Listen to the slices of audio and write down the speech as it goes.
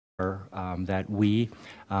that we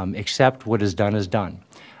accept what is done.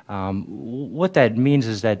 What that means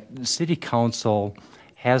is that the City Council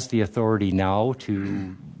has the authority now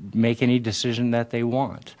to make any decision that they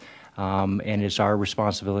want. And it's our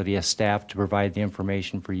responsibility as staff to provide the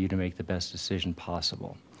information for you to make the best decision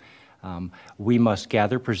possible. We must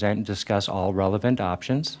gather, present, and discuss all relevant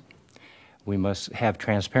options. We must have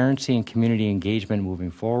transparency and community engagement moving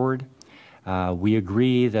forward. We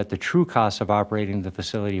agree that the true cost of operating the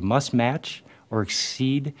facility must match or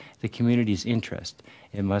exceed the community's interest.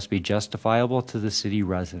 It must be justifiable to the city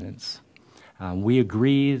residents. We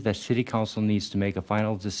agree that City Council needs to make a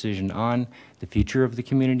final decision on the future of the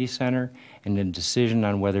community center and a decision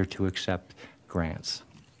on whether to accept grants.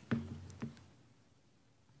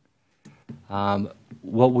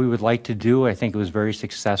 What we would like to do, I think it was very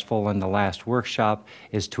successful in the last workshop,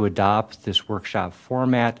 is to adopt this workshop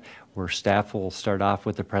format where staff will start off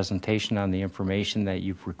with a presentation on the information that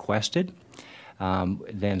you've requested.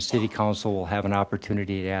 Then City Council will have an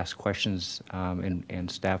opportunity to ask questions and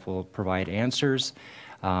staff will provide answers,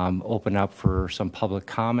 open up for some public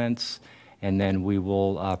comments, and then we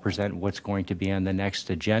will present what's going to be on the next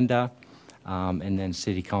agenda, and then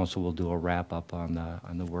City Council will do a wrap-up on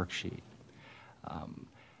the worksheet.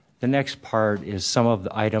 The next part is some of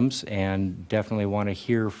the items, and definitely want to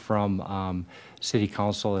hear from City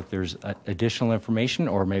Council if there's additional information,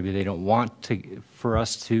 or maybe they don't want for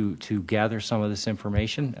us to gather some of this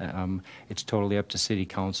information. It's totally up to City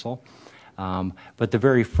Council. But the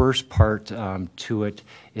very first part to it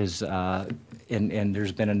is, and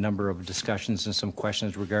there's been a number of discussions and some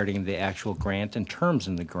questions regarding the actual grant and terms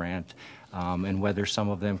in the grant, and whether some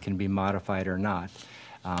of them can be modified or not.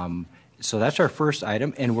 So that's our first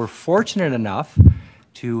item, and we're fortunate enough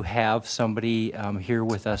to have somebody here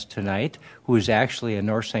with us tonight who is actually a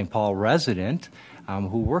North St. Paul resident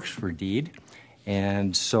who works for DEED.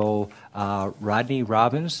 And so Rodney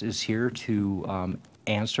Robbins is here to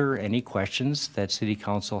answer any questions that City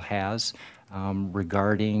Council has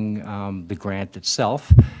regarding the grant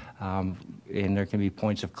itself. And there can be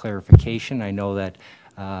points of clarification. I know that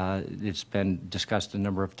it's been discussed a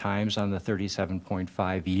number of times on the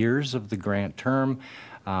 37.5 years of the grant term,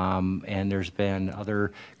 and there's been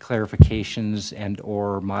other clarifications and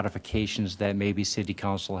or modifications that maybe City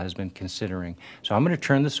Council has been considering. So I'm going to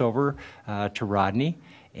turn this over to Rodney,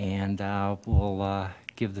 and we'll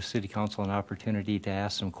give the City Council an opportunity to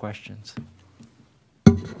ask some questions.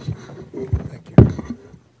 Thank you.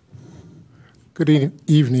 Good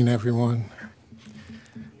evening, everyone.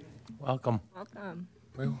 Welcome. Welcome.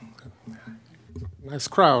 Well, nice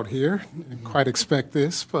crowd here. Didn't quite expect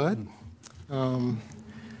this, but I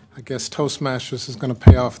guess Toastmasters is going to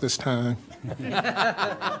pay off this time.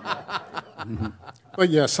 But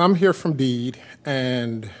yes, I'm here from DEED,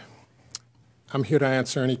 and I'm here to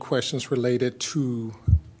answer any questions related to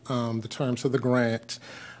the terms of the grant.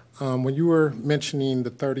 When you were mentioning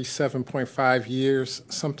the 37.5 years,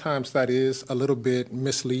 sometimes that is a little bit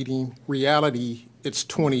misleading. Reality, it's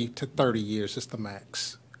 20 to 30 years is the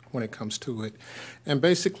max when it comes to it. And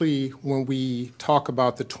basically, when we talk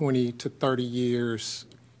about the 20 to 30 years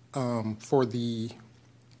for the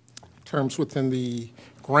terms within the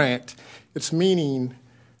grant, it's meaning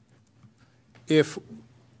if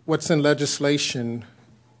what's in legislation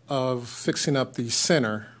of fixing up the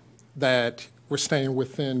center, that we're staying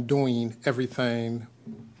within doing everything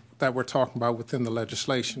that we're talking about within the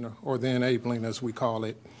legislation, or the enabling, as we call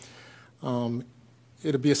it.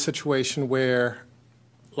 It'll be a situation where,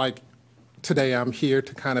 like today, I'm here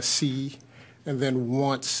to kind of see, and then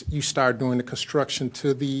once you start doing the construction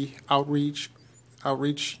to the outreach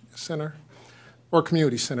center, or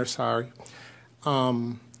community center, sorry,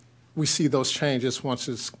 we see those changes once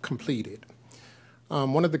it's completed.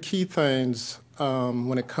 One of the key things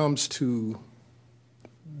when it comes to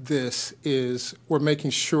this is we're making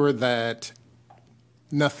sure that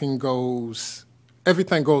everything goes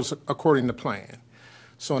according to plan.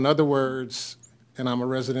 So in other words, and I'm a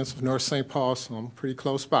resident of North St. Paul, so I'm pretty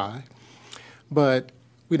close by, but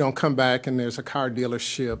we don't come back and there's a car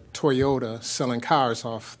dealership, Toyota, selling cars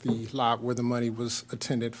off the lot where the money was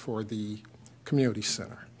intended for the community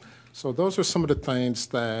center. So those are some of the things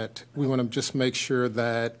that we want to just make sure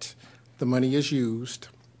that the money is used.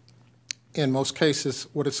 In most cases,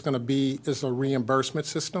 what it's going to be is a reimbursement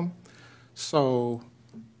system. So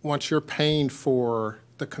once you're paying for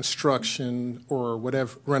the construction or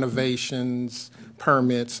whatever, renovations,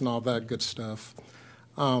 permits, and all that good stuff,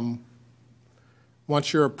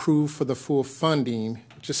 once you're approved for the full funding,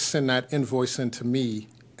 just send that invoice in to me,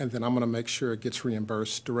 and then I'm going to make sure it gets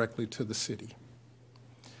reimbursed directly to the city.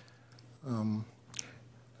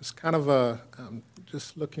 It's kind of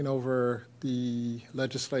just looking over the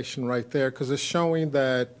legislation right there, because it's showing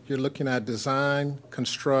that you're looking at design,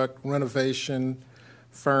 construct, renovation,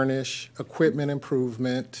 furnish, equipment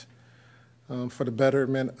improvement for the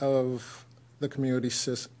betterment of the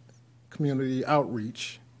community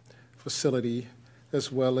outreach facility,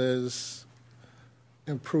 as well as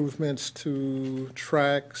improvements to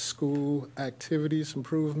track, school activities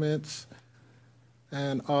improvements,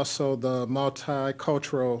 and also the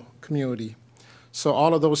multicultural community. So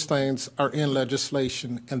all of those things are in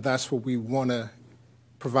legislation, and that's what we want to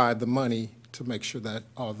provide the money to make sure that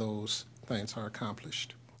all those things are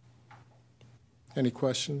accomplished. Any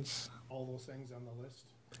questions? All those things on the list?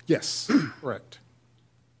 Yes, correct.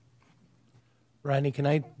 Rodney, can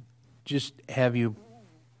I just have you?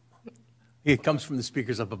 It comes from the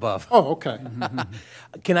speakers up above. Oh, okay.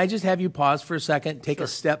 Can I just have you pause for a second, take a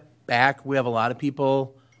step back? We have a lot of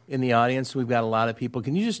people in the audience. We've got a lot of people.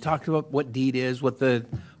 Can you just talk about what DEED is, what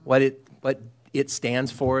it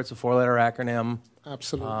stands for? It's a 4-letter acronym.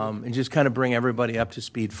 Absolutely. And just kind of bring everybody up to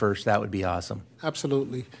speed first. That would be awesome.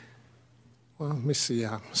 Absolutely. Well, let me see.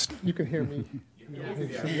 You can hear me?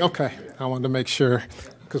 Okay. I wanted to make sure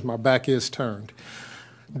because my back is turned.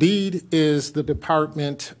 DEED is the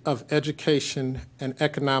Department of Education and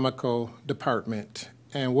Economical Department.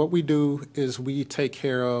 And what we do is we take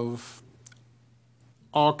care of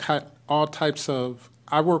all types of,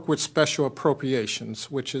 I work with special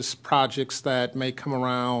appropriations, which is projects that may come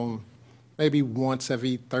around maybe once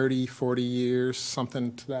every 30, 40 years,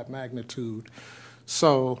 something to that magnitude.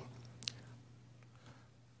 So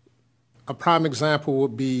a prime example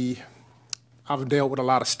would be, I've dealt with a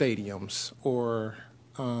lot of stadiums or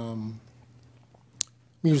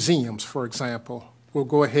museums, for example. We'll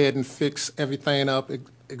go ahead and fix everything up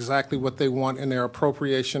exactly what they want in their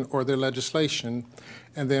appropriation or their legislation,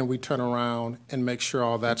 and then we turn around and make sure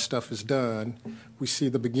all that stuff is done. We see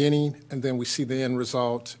the beginning, and then we see the end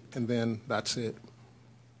result, and then that's it.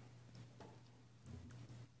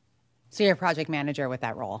 So you're a project manager with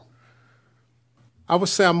that role? I would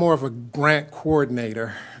say I'm more of a grant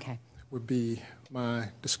coordinator. Okay. Would be my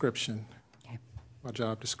description. Okay. My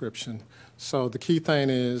job description. So the key thing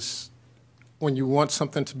is when you want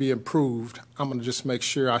something to be improved, I'm going to just make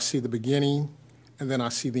sure I see the beginning and then I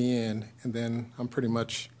see the end, and then I'm pretty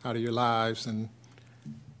much out of your lives and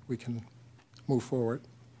we can move forward.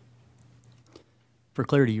 For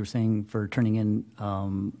clarity, you were saying for turning in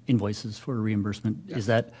invoices for reimbursement, Yeah. Is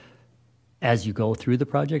that as you go through the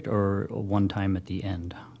project or one time at the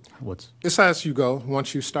end? It's as you go.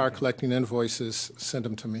 Once you start collecting invoices, send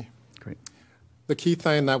them to me. Great. The key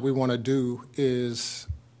thing that we want to do is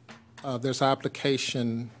there's an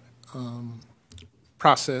application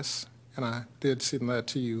process, and I did send that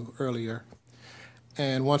to you earlier.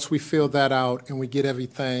 And once we fill that out and we get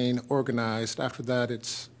everything organized, after that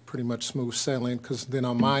it's pretty much smooth sailing, because then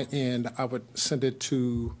on my end I would send it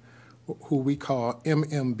to who we call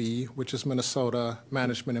MMB, which is Minnesota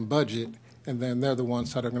Management and Budget, and then they're the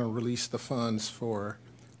ones that are going to release the funds for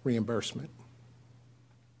reimbursement.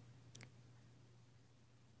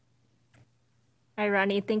 Hi,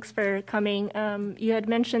 Ronnie. Thanks for coming. You had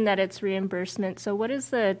mentioned that it's reimbursement. So what does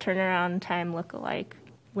the turnaround time look like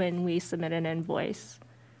when we submit an invoice?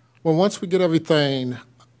 Well, once we get everything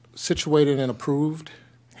situated and approved,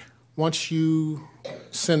 once you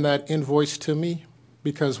send that invoice to me,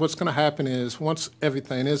 because what's going to happen is once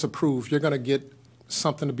everything is approved, you're going to get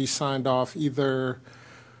something to be signed off either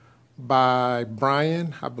by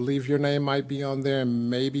Brian, I believe your name might be on there, and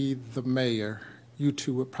maybe the mayor. You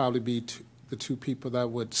two would probably be the two people that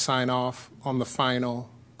would sign off on the final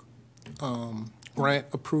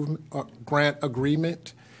grant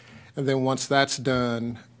agreement. And then once that's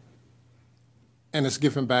done and it's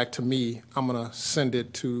given back to me, I'm going to send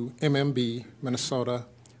it to MMB, Minnesota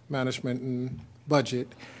Management and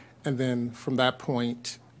Budget. And then from that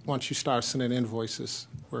point, once you start sending invoices,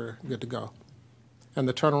 we're good to go. And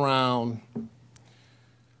the turnaround,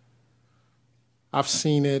 I've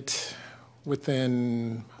seen it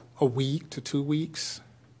within a week to 2 weeks,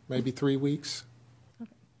 maybe 3 weeks.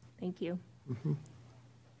 Okay. Thank you. Mm-hmm.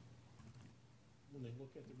 When they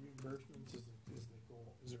look at the reimbursements, is the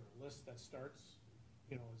goal, is there a list that starts,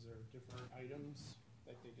 is there different items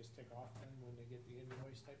that they just take off then when they get the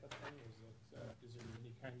invoice type of thing? Is there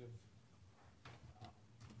any kind of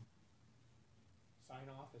sign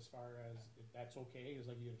off as far as if that's okay? Is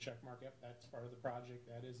like you get a check mark, yep, that's part of the project,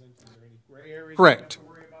 that isn't? Is there any gray areas Correct. you have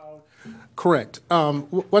to worry about? Correct.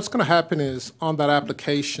 What's going to happen is on that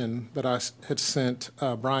application that I had sent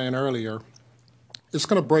Brian earlier, it's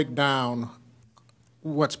going to break down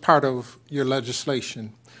what's part of your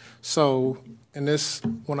legislation. So And this,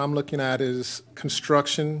 what I'm looking at is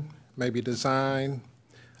construction, maybe design,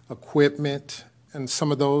 equipment, and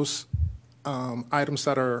some of those items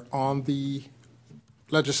that are on the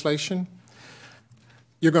legislation.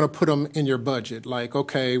 You're going to put them in your budget. Like,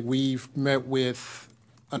 okay, we've met with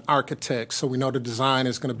an architect, so we know the design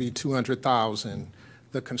is going to be $200,000.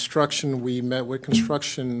 The construction, we met with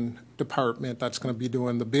construction department that's going to be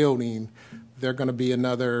doing the building. They're going to be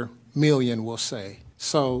another $1 million, we'll say.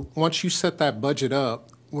 So once you set that budget up,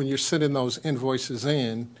 when you're sending those invoices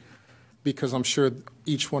in, because I'm sure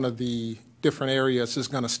each one of the different areas is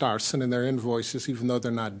going to start sending their invoices, even though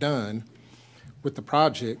they're not done with the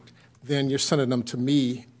project, then you're sending them to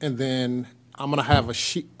me, and then I'm going to have a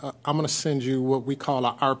sheet. I'm going to send you what we call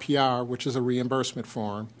a RPR, which is a reimbursement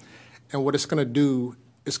form. And what it's going to do,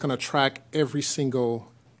 it's going to track every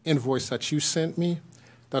single invoice that you sent me.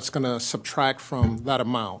 That's going to subtract from that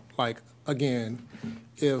amount. Like, again,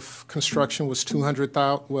 if construction was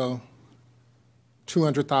 $200,000, well,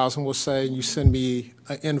 $200,000, we'll say, and you send me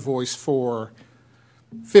an invoice for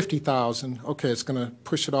 $50,000, okay, it's going to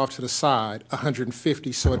push it off to the side,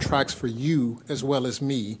 $150, so it tracks for you as well as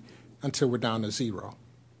me until we're down to zero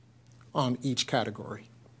on each category.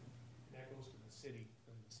 That goes to the city,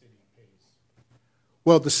 then the city pays.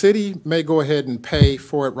 Well, the city may go ahead and pay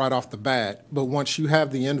for it right off the bat, but once you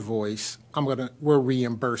have the invoice, we're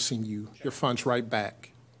reimbursing you your funds right back.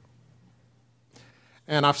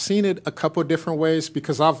 And I've seen it a couple of different ways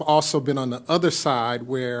because I've also been on the other side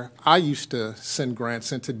where I used to send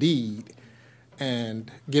grants into deed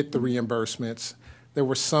and get the reimbursements. There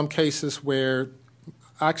were some cases where,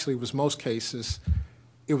 actually it was most cases,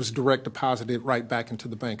 it was direct deposited right back into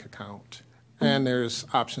the bank account. And there's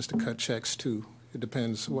options to cut checks too. It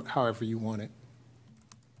depends however you want it.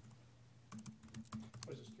 I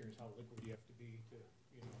was just curious how liquid you have to be to,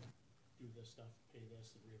 do this stuff, pay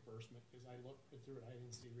this, the reimbursement, because I looked through it, I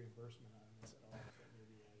didn't see reimbursement on it, and I said, oh, so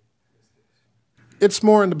maybe I missed it. So. It's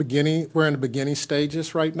more in the beginning. We're in the beginning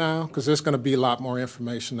stages right now because there's going to be a lot more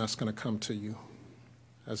information that's going to come to you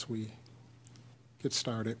as we get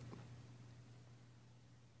started.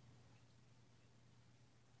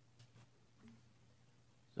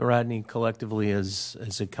 So Rodney, collectively as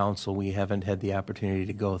a council, we haven't had the opportunity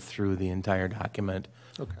to go through the entire document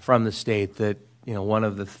from the state. That, one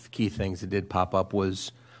of the key things that did pop up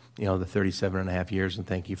was, the 37 and a half years, and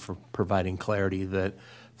thank you for providing clarity that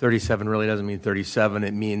 37 really doesn't mean 37.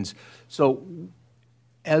 It means, so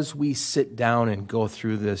as we sit down and go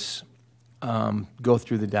through this, go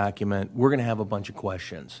through the document, we're going to have a bunch of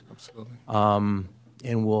questions. Absolutely.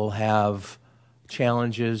 And we'll have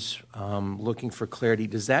challenges, looking for clarity.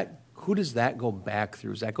 Who does that go back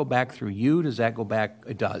through? Does that go back through you? Does that go back?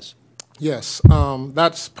 It does. Yes,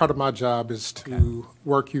 that's part of my job is to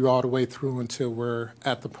work you all the way through until we're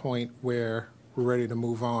at the point where we're ready to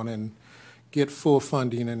move on and get full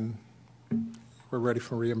funding and we're ready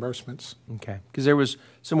for reimbursements. Okay, because there was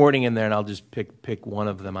some wording in there, and I'll just pick one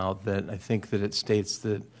of them out that I think that it states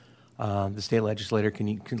that the state legislation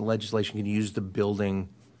can use the building,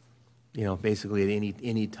 basically at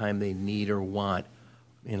any time they need or want.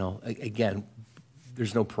 Again,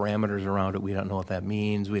 there's no parameters around it. We don't know what that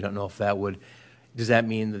means. We don't know if does that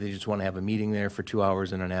mean that they just want to have a meeting there for 2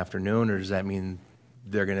 hours in an afternoon, or does that mean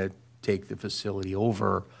they're going to take the facility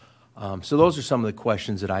over? So those are some of the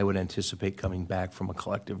questions that I would anticipate coming back from a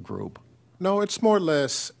collective group. No, it's more or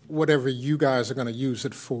less whatever you guys are going to use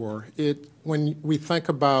it for. When we think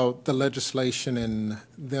about the legislation and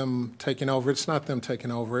them taking over, it's not them taking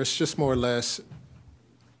over. It's just more or less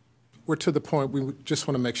we're to the point we just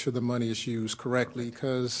want to make sure the money is used correctly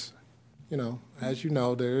because, as you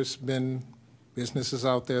know, there's been businesses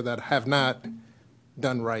out there that have not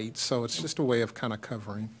done right. So it's just a way of kind of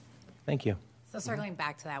covering. Thank you. So circling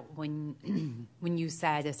back to that, when you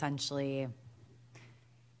said essentially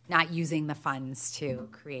not using the funds to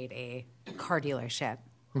create a car dealership,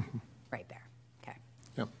 right there. Okay.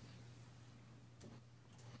 Yep.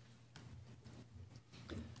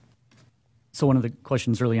 So one of the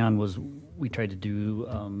questions early on was we tried to do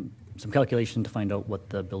some calculation to find out what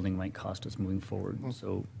the building might cost us moving forward.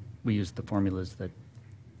 So we used the formulas that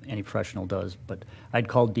any professional does. But I'd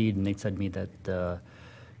called Deed, and they said to me that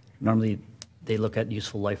normally they look at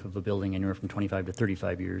useful life of a building anywhere from 25 to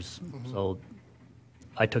 35 years. So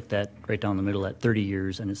I took that right down the middle at 30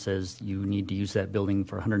 years, and it says you need to use that building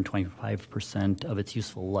for 125% of its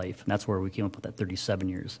useful life. And that's where we came up with that 37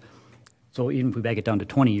 years. So even if we back it down to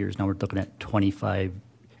 20 years, now we're looking at 25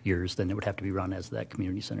 years, then it would have to be run as that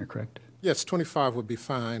community center, correct? Yes, 25 would be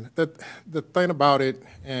fine. The thing about it,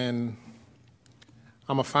 and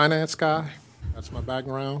I'm a finance guy, that's my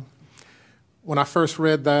background, when I first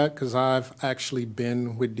read that, because I've actually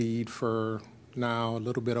been with Deed for now a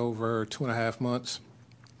little bit over 2.5 months,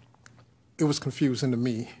 it was confusing to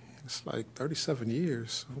me. It's like 37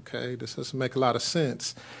 years. Okay, this doesn't make a lot of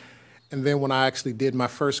sense. And then when I actually did my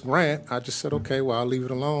first grant, I just said, okay, well, I'll leave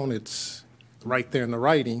it alone. It's right there in the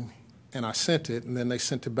writing. And I sent it, and then they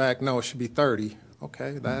sent it back, no, it should be 30.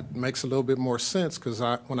 Okay, that makes a little bit more sense, because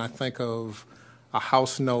when I think of a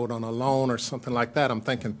house note on a loan or something like that, I'm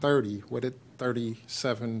thinking 30. Where did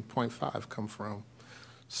 37.5 come from?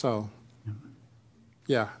 So,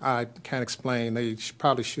 yeah, I can't explain. They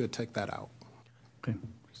probably should take that out. Okay,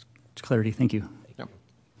 just clarity. Thank you. Yep.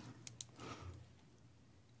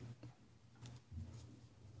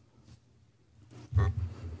 That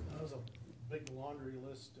was a big laundry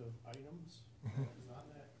list of items. Is on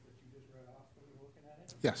that you just read off when you were looking at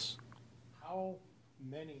it? Yes. How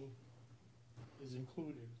many is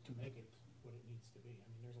included to make it what it needs to be? I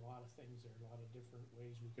mean, there's a lot of things, there's a lot of different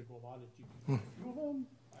ways we could go about it. You can do a few of them.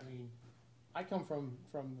 I mean, I come from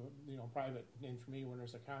private, and for me, when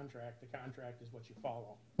there's a contract, the contract is what you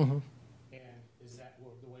follow. And is that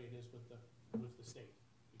the way it is with the state?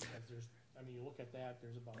 Because you look at that,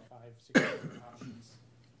 there's about 5-6 different options.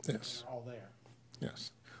 Yes. They're all there.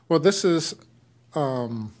 Yes. Well, this is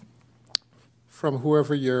from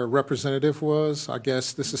whoever your representative was. I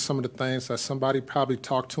guess this is some of the things that somebody probably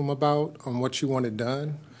talked to them about on what you wanted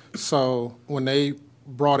done. So when they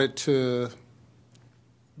brought it to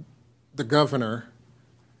the governor,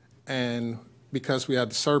 and because we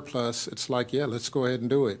had the surplus, it's like, yeah, let's go ahead and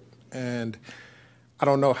do it. And I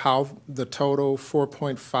don't know how the total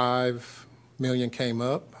 4.5 million came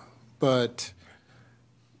up, but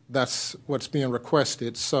that's what's being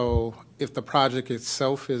requested. So if the project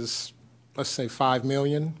itself is, let's say, 5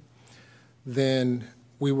 million, then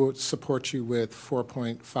we would support you with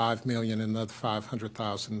 4.5 million, and another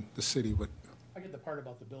 500,000 the city would. I get the part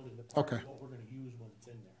about the building. The part Okay. of what we're going to use when it's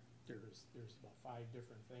in there. There's about 5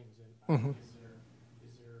 different things. And is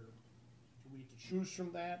there do we to choose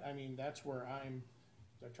from that? I mean, that's where I'm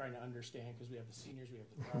trying to understand, because we have the seniors, we have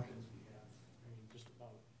the veterans, we have, just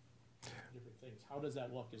about different things. How does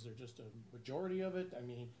that look? Is there just a majority of it? I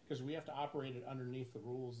mean, because we have to operate it underneath the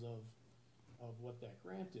rules of what that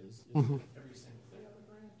grant is. Is it every single thing on the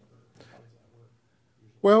grant, or how does that work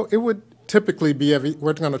usually? Well, it would typically be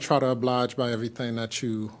we're going to try to oblige by everything that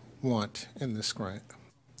you want in this grant,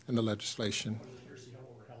 in the legislation. I'm just curious to know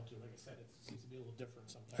what we're held to. Like I said, it seems to be a little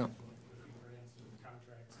different sometimes with grants and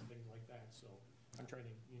contracts and things like that. So I'm trying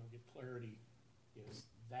to get clarity. Is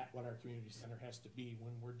that what our community center has to be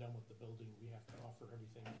when we're done with the building? We have to offer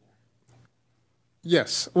everything in there.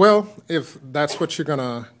 Yes. Well, if that's what you're going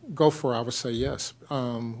to go for, I would say yes.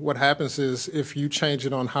 What happens is if you change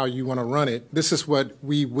it on how you want to run it, this is what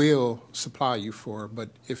we will supply you for. But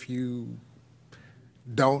if you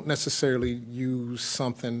don't necessarily use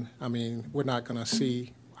something, we're not going to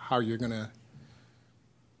see how you're going to,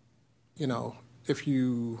 if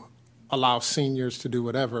you allow seniors to do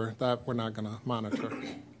whatever, that we're not going to monitor.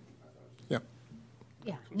 Yep.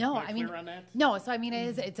 Yeah, no, Am I clear on that? no, so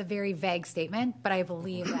it's a very vague statement, but I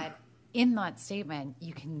believe that in that statement,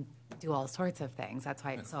 you can do all sorts of things. That's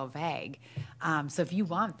why it's so vague. So if you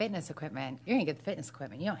want fitness equipment, you're gonna get the fitness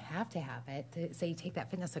equipment. You don't have to have it. So you take that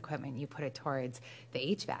fitness equipment and you put it towards the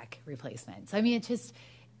HVAC replacement. So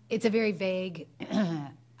it's a very vague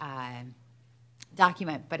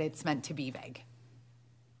document, but it's meant to be vague.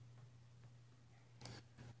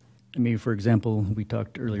 Maybe, for example, we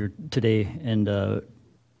talked earlier today, and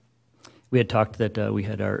we had talked that we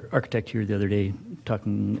had our architect here the other day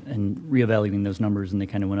talking and reevaluating those numbers, and they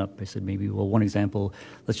kind of went up. I said, maybe, well, one example,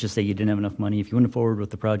 let's just say you didn't have enough money. If you went forward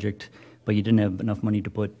with the project, but you didn't have enough money to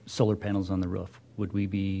put solar panels on the roof, would we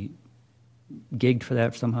be gigged for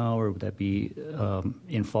that somehow, or would that be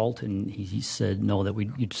in fault? And he said, no, that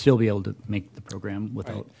you'd still be able to make the program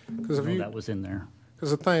without that was in there.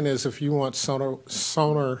 Because the thing is, if you want solar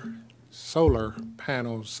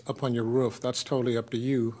panels up on your roof, that's totally up to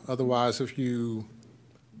you. Otherwise, if you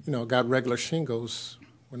got regular shingles,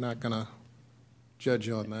 we're not going to judge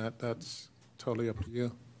you on that. That's totally up to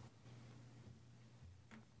you.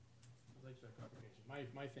 Thanks for that clarification.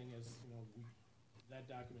 My thing is, that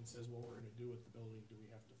document says what we're going to do with the building. Do we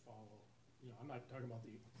have to follow? I'm not talking about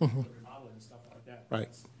the remodeling and stuff like that. Right.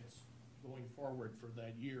 It's going forward for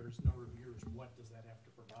that number of years. What does that have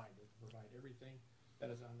to provide? Does it provide everything that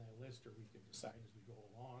is on that list, or we can decide as we go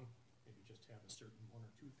along, maybe just have a certain 1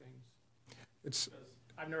 or 2 things? Because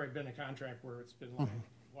I've never been in a contract where it's been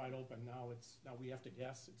wide open. Now we have to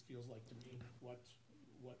guess. It feels like to me what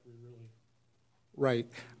we really. Right.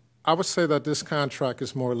 I would say that this contract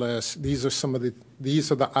is more or less, these are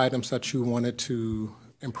the items that you wanted to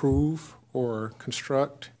improve or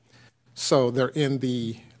construct. So they're in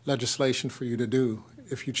the legislation for you to do.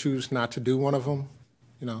 If you choose not to do one of them,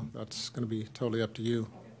 that's going to be totally up to you.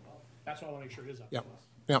 That's why I want to make sure it is up to Yep. us.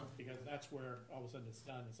 Yep. Because that's where all of a sudden it's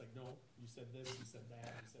done. It's like, no, you said this, you said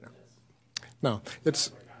that, you said this. No, it's,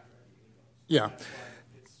 That's where contract usually goes. yeah. That's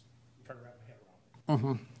why it's, you try to wrap my head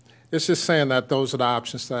around it. It's just saying that those are the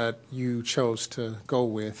options that you chose to go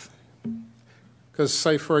with. Because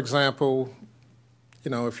say, for example,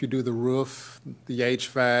 if you do the roof, the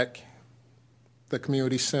HVAC, the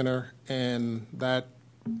community center, and that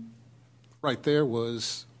right there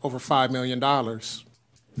was over $5 million.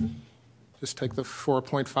 Just take the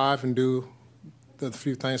 4.5 and do the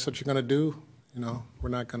few things that you're going to do. We're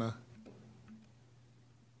not going to.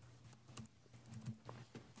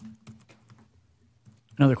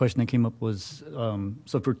 Another question that came up was,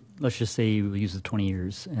 so for, let's just say we use the 20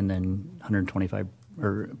 years and then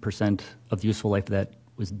 125% of the useful life of that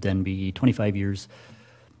would then be 25 years.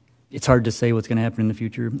 It's hard to say what's going to happen in the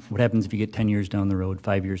future. What happens if you get 10 years down the road,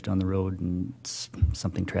 5 years down the road, and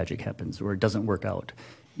something tragic happens or it doesn't work out?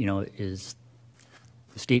 Is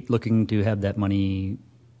the state looking to have that money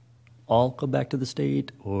all go back to the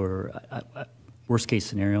state, or worst case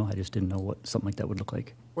scenario? I just didn't know what something like that would look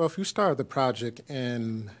like. Well, if you started the project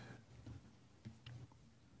and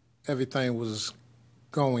everything was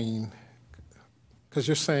going, because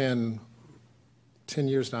you're saying 10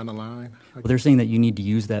 years down the line? Well, they're saying that you need to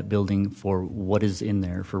use that building for what is in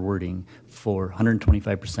there for wording for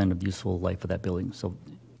 125% of the useful life of that building. So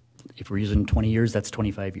if we're using 20 years, that's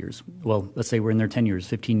 25 years. Well, let's say we're in there 10 years,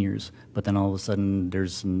 15 years, but then all of a sudden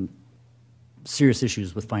there's some serious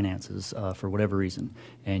issues with finances for whatever reason,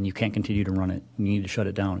 and you can't continue to run it. You need to shut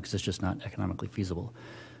it down because it's just not economically feasible.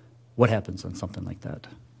 What happens on something like that?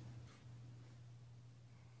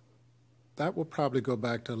 That will probably go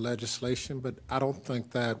back to legislation, but I don't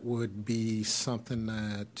think that would be something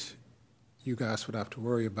that you guys would have to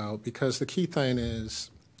worry about, because the key thing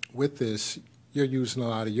is with this, you're using a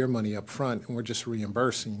lot of your money up front and we're just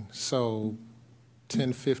reimbursing. So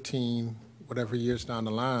 10, 15, whatever years down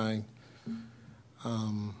the line,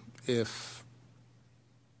 if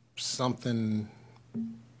something,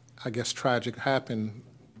 I guess, tragic happened,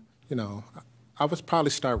 I would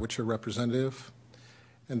probably start with your representative,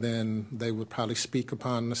 and then they would probably speak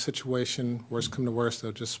upon the situation. Worst come to worst,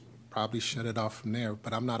 they'll just probably shut it off from there.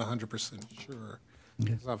 But I'm not 100% sure,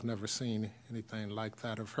 because I've never seen anything like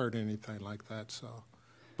that or heard anything like that. So,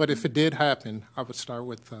 but if it did happen, I would start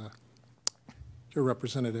with your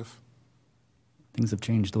representative. Things have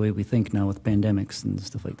changed the way we think now with pandemics and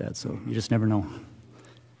stuff like that, so you just never know.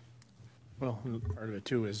 Well, part of it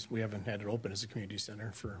too is we haven't had it open as a community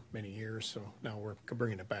center for many years, so now we're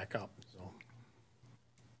bringing it back up, so.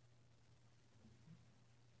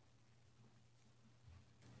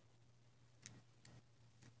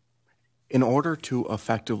 In order to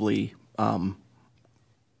effectively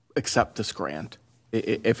accept this grant,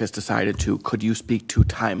 if it's decided to, could you speak to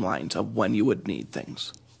timelines of when you would need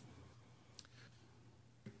things?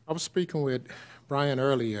 I was speaking with Brian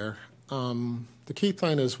earlier. The key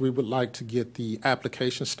thing is we would like to get the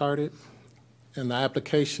application started, and the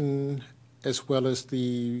application as well as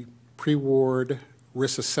the pre-award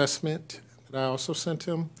risk assessment that I also sent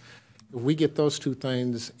him. If we get those two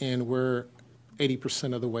things in, we're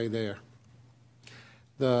 80% of the way there.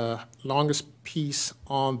 The longest piece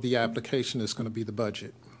on the application is going to be the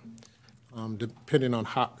budget, depending on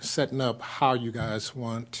setting up how you guys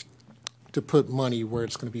want to put money where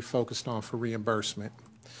it's going to be focused on for reimbursement.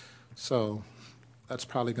 So that's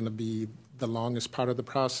probably going to be the longest part of the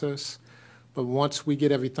process. But once we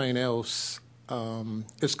get everything else,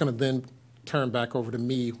 it's going to then turn back over to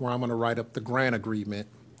me, where I'm going to write up the grant agreement.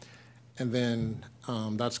 And then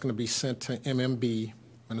that's going to be sent to MMB,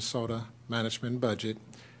 Minnesota Management and Budget.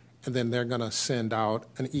 And then they're going to send out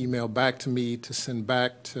an email back to me to send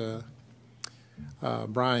back to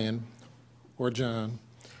Brian or John.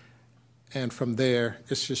 And from there,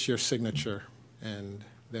 it's just your signature. And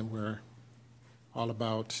then we're all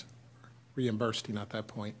about reimbursing at that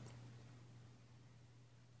point.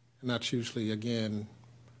 And that's usually, again,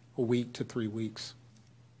 a week to 3 weeks.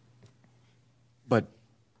 But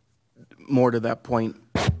more to that point,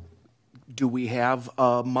 do we have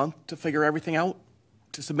a month to figure everything out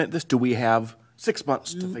to submit this? Do we have 6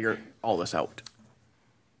 months to figure all this out?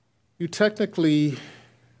 You technically,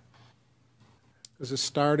 because it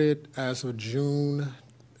started as of June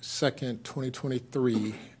 2nd,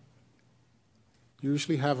 2023,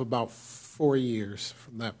 usually have about 4 years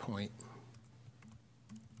from that point.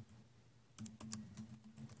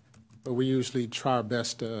 But we usually try our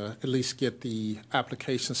best to at least get the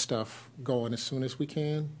application stuff going as soon as we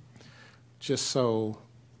can, just so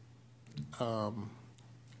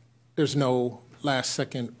there's no last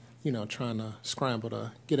second, trying to scramble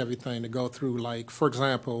to get everything to go through. Like, for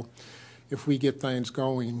example, if we get things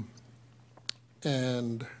going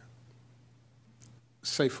and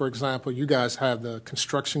say, for example, you guys have the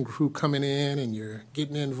construction crew coming in and you're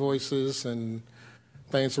getting invoices and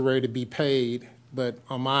things are ready to be paid, but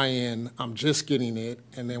on my end, I'm just getting it,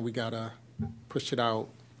 and then we got to push it out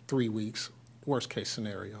 3 weeks, worst case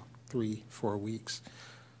scenario, 3-4 weeks.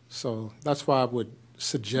 So that's why I would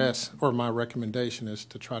suggest, or my recommendation is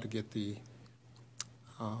to try to get the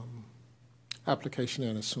application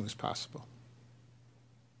in as soon as possible.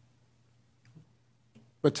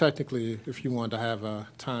 But technically, if you wanted to have a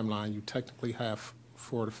timeline, you technically have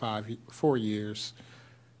 4 years,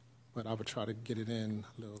 but I would try to get it in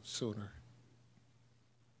a little sooner.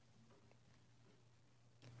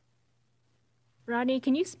 Rodney,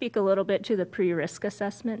 can you speak a little bit to the pre-risk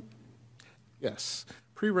assessment? Yes.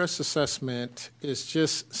 Pre-risk assessment is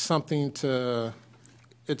just something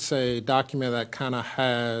it's a document that kind of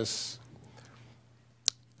has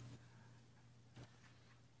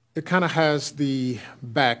the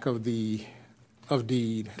back of deed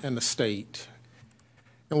and the state.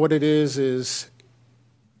 And what it is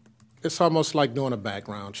it's almost like doing a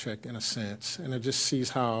background check in a sense, and it just sees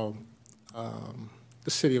how the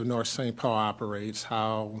city of North St. Paul operates,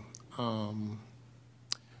 how,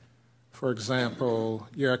 for example,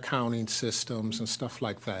 your accounting systems and stuff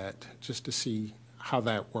like that, just to see how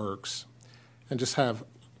that works, and just have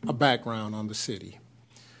a background on the city.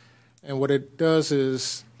 And what it does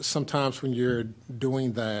is sometimes when you're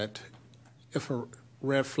doing that, if a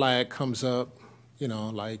red flag comes up,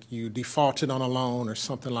 like you defaulted on a loan or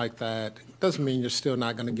something like that, it doesn't mean you're still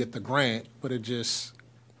not going to get the grant, but it just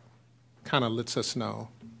kind of lets us know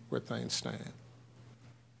where things stand.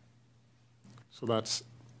 So that's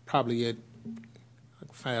probably it.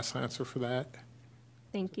 A fast answer for that.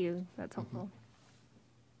 Thank you. That's helpful.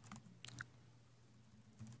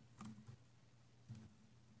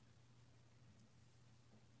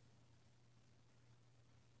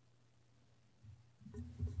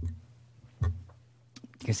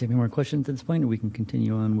 You guys have any more questions at this point, or we can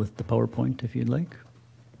continue on with the PowerPoint if you'd like?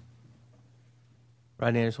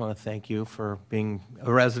 Rodney, I just want to thank you for being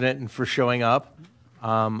a resident and for showing up.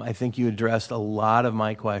 I think you addressed a lot of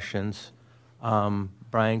my questions.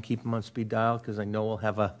 Brian, keep them on speed dial because I know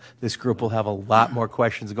this group will have a lot more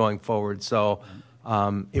questions going forward. So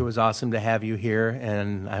it was awesome to have you here,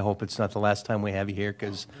 and I hope it's not the last time we have you here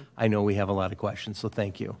because I know we have a lot of questions. So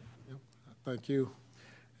thank you. Thank you.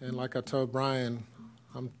 And like I told Brian,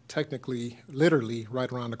 I'm literally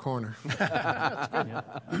right around the corner.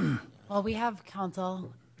 Well, we have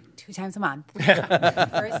council 2 times a month,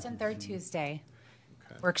 first and third Tuesday.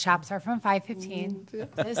 Okay. Workshops are from 5:15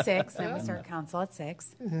 to 6, and we start council at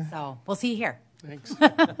 6. So we'll see you here. Thanks.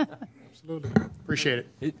 Absolutely. Appreciate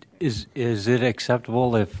it. Is it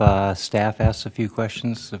acceptable if staff asks a few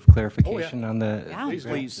questions of clarification on the? Yeah.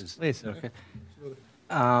 Please. Okay.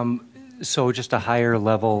 So just a higher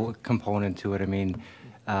level component to it. I mean,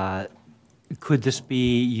 could this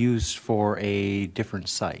be used for a different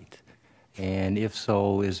site? And if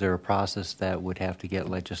so, is there a process that would have to get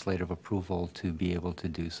legislative approval to be able to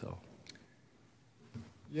do so?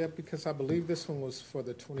 Yeah, because I believe this one was for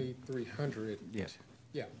the 2300. Yes.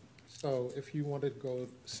 Yeah. So if you wanted to go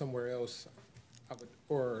somewhere else,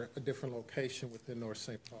 or a different location within North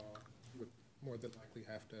St. Paul, you would more than likely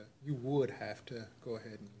have to go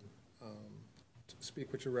ahead and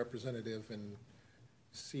speak with your representative and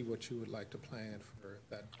see what you would like to plan for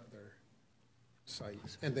that other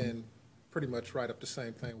site. And then pretty much write up the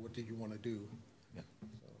same thing, what do you want to do? Yeah.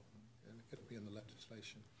 So, and it'll be in the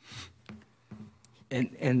legislation.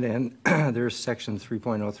 And then there's section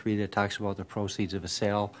 3.03 that talks about the proceeds of a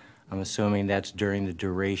sale. I'm assuming that's during the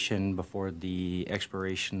duration before the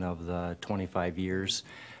expiration of the 25 years.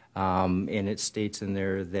 And it states in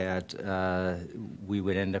there that we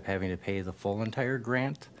would end up having to pay the full entire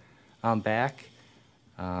grant back.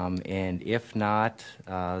 And if not,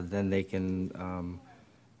 then they can,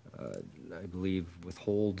 I believe,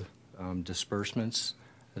 withhold disbursements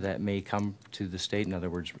that may come to the state. In other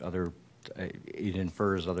words, it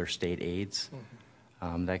infers other state aids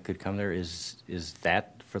that could come there. Is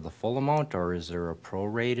that for the full amount, or is there a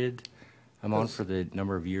prorated amount for the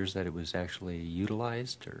number of years that it was actually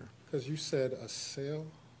utilized? Or because you said a sale?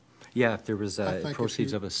 Yeah, if there was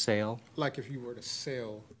proceeds of a sale. Like if you were to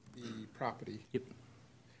sell the property. Yep.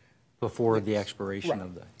 Before the expiration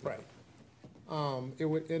of the. Right. It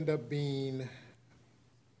would end up being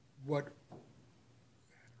what,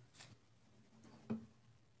 I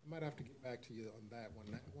might have to get back to you on that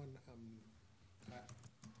one. That one,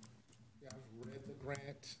 yeah, I've read the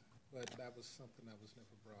grant, but that was something that was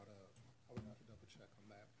never brought up. I would have to double check on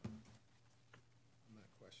that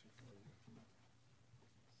question for you.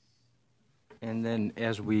 And then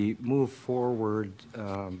as we move forward,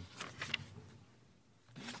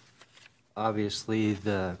 obviously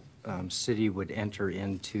the city would enter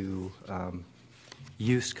into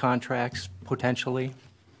use contracts potentially.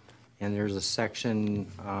 And there's a section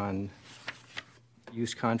on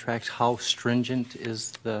use contracts. How stringent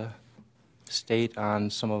is the state on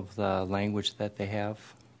some of the language that they have?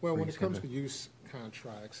 Well, when it comes to use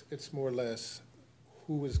contracts, it's more or less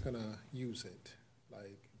who is going to use it.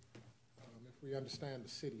 Like, if we understand the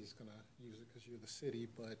city is going to use it because you're the city,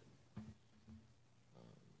 but just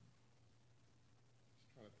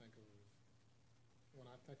trying to think of, when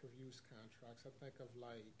I think of use contracts, I think of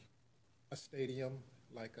like a stadium,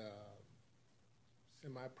 like a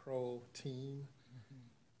semi-pro team.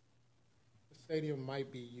 The stadium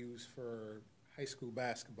might be used for high school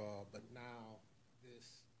basketball, but now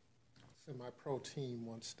this semi-pro team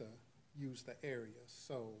wants to use the area.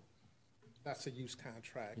 So that's a use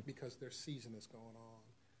contract because their season is going on.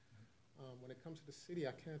 When it comes to the city,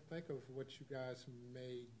 I can't think of what you guys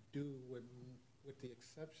may do with the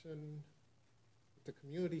exception. The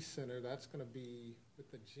community center, that's going to be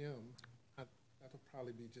with the gym. That'll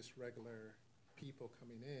probably be just regular people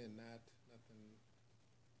coming in, not nothing.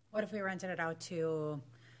 What if we rented it out to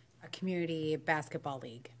a community basketball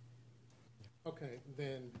league? Okay,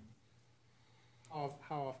 then how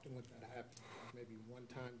often would that happen? Maybe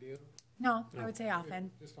one-time deal? No, I would say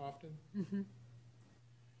often. Just often? Mm-hmm.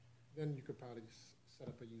 Then you could probably set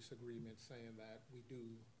up a use agreement saying that we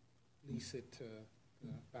do lease it to the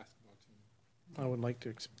basketball team. I would like to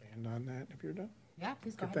expand on that if you're done. Yeah,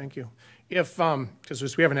 please go ahead. Thank you. If,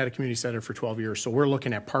 because we haven't had a community center for 12 years, so we're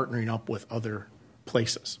looking at partnering up with other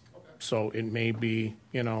places. Okay. So it may be,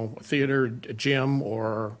 a theater, a gym,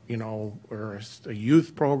 or, or a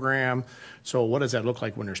youth program. So what does that look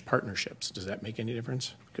like when there's partnerships? Does that make any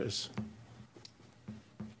difference? Because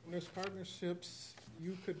when there's partnerships,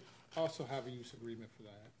 you could also have a use agreement for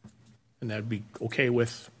that. And that'd be okay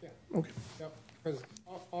with? Yeah. Okay. Yep. Because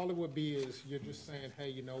all it would be is you're just saying, hey,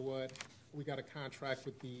 you know what? We got a contract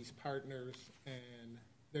with these partners, and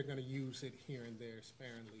they're going to use it here and there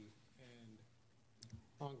sparingly. And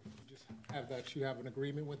as long as you just have that, you have an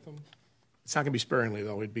agreement with them? It's not going to be sparingly,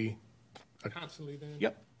 though. It'd be constantly then?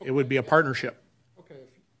 Yep. Okay. It would be a partnership. Okay.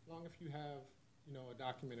 As long as you have, a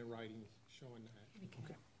document in writing showing that.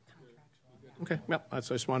 Okay. Okay. Well, I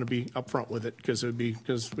just want to be upfront with it because we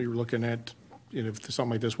were looking at, if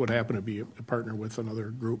something like this would happen, it'd be a partner with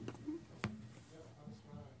another group.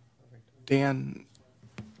 Dan,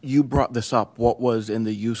 you brought this up. What was in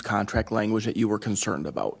the use contract language that you were concerned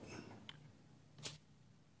about?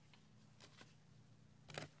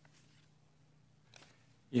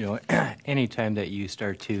 Anytime that you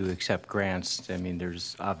start to accept grants, I mean,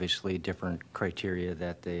 there's obviously different criteria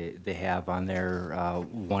that they have on there.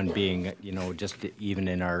 One being, just even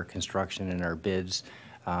in our construction and our bids,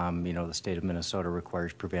 the state of Minnesota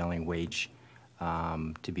requires prevailing wage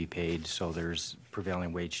to be paid. So there's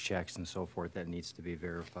prevailing wage checks and so forth that needs to be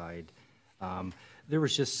verified. There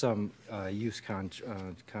was just some use contracts.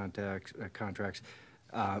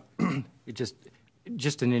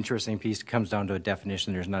 Just an interesting piece. It comes down to a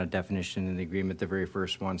definition. There's not a definition in the agreement. The very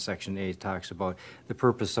first one, Section A, talks about the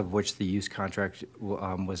purpose of which the use contract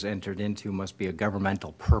was entered into must be a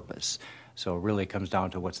governmental purpose. So it really comes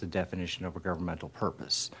down to what's the definition of a governmental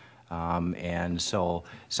purpose. And so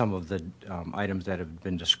some of the items that have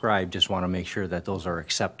been described, just want to make sure that those are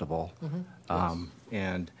acceptable. Mm-hmm.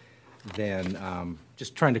 And then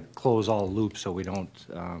just trying to close all loops so we don't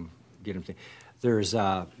get them. There's,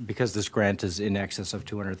 because this grant is in excess of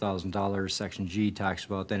 $200,000, Section G talks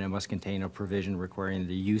about then it must contain a provision requiring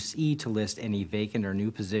the UC to list any vacant or new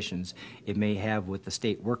positions it may have with the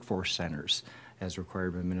state workforce centers as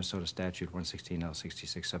required by Minnesota Statute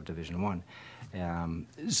 116L66 Subdivision 1.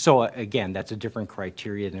 So again, that's a different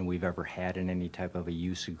criteria than we've ever had in any type of a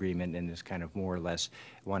use agreement, and is kind of more or less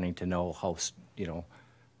wanting to know how,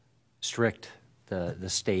 strict the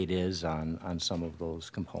state is on some of those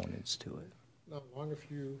components to it. Not long if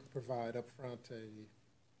you provide up front that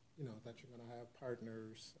you're going to have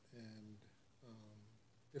partners and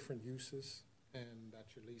different uses, and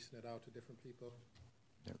that you're leasing it out to different people.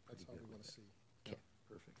 Yep, that's all we want to see. Okay,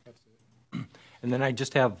 perfect. That's it. And then I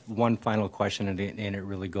just have one final question, and it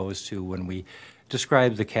really goes to when we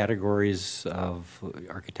describe the categories of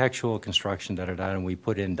architectural, construction, and we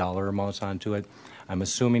put in dollar amounts onto it. I'm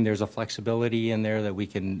assuming there's a flexibility in there that we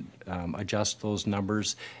can adjust those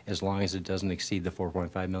numbers as long as it doesn't exceed the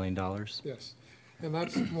 $4.5 million? Yes, and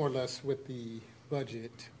that's more or less with the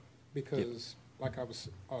budget, because like I was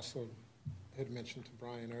also had mentioned to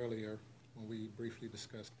Brian earlier when we briefly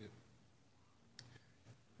discussed it,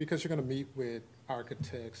 because you're going to meet with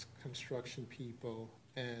architects, construction people,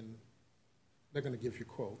 and they're going to give you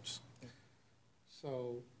quotes.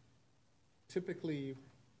 So typically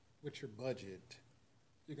with your budget,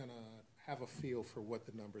 you're going to have a feel for what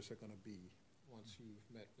the numbers are going to be once you've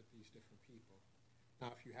met with these different people.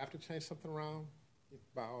 Now, if you have to change something around,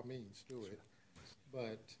 by all means, do it.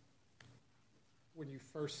 But when you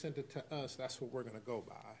first send it to us, that's what we're going to go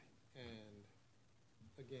by. And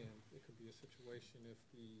again, it could be a situation if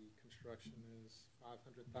the construction is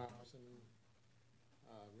 $500,000,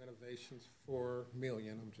 renovations $4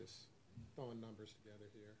 million. I'm just throwing numbers together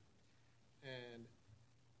here, and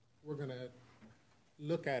we're going to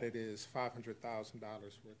look at it as $500,000 worth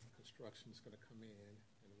of construction is going to come in,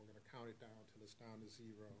 and we're going to count it down till it's down to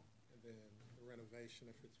zero, and then the renovation,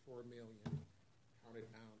 if it's $4 million, count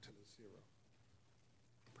it down till it's zero.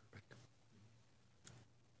 Perfect.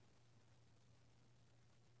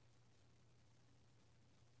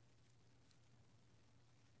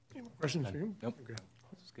 Any more questions for you? Nope. Okay.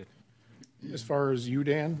 That's good. As far as you,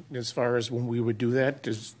 Dan, as far as when we would do that,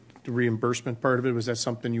 is the reimbursement part of it, was that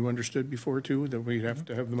something you understood before too, that we'd have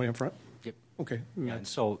to have the money up front? Yep. Okay. Yeah, and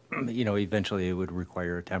so, eventually it would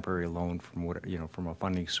require a temporary loan from from a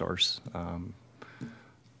funding source, whether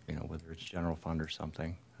it's general fund or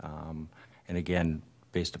something. And again,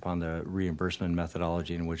 based upon the reimbursement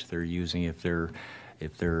methodology in which they're using, if they're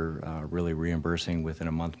really reimbursing within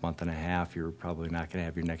a month and a half, you're probably not going to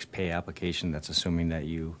have your next pay application. That's assuming that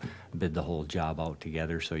you bid the whole job out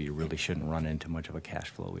together, so you really shouldn't run into much of a cash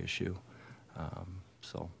flow issue.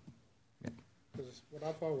 Because what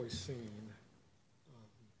I've always seen,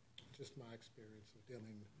 just my experience of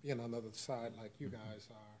being on the other side like you guys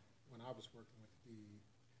are, when I was working with the,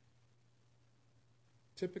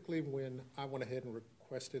 typically when I went ahead and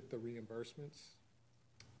requested the reimbursements,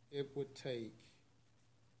 it would take,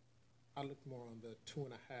 I look more on the 2.5,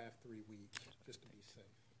 3 weeks, just to be safe.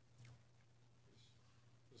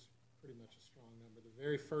 It's pretty much a strong number. The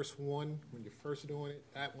very first one, when you're first doing it,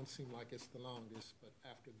 that one seemed like it's the longest, but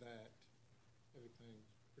after that, everything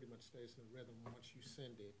pretty much stays in rhythm. Once you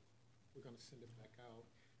send it, we're going to send it back out.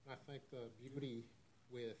 And I think the beauty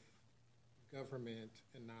with government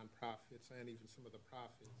and nonprofits and even some of the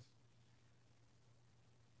profits,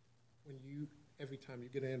 when every time you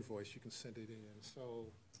get an invoice, you can send it in.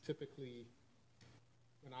 So typically,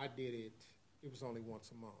 when I did it, it was only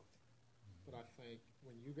once a month. But I think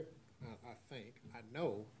when you get, I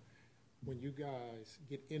know when you guys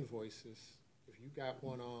get invoices, if you got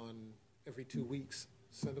one on every 2 weeks,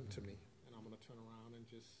 send them to me, and I'm going to turn around and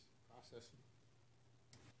just process them.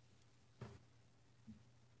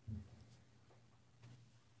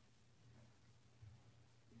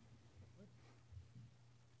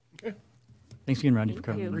 Okay. Thanks again, Rodney, for Thank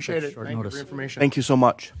coming. you. Appreciate it. Short Thank you notice. for your information. Thank you so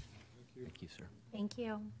much. Thank you, sir. Thank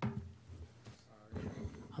you.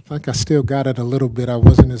 I think I still got it a little bit. I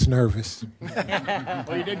wasn't as nervous.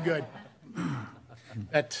 Well, you did good.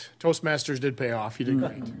 That Toastmasters did pay off. You did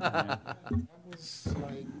great. That was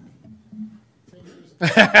like 10 years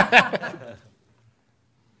ago.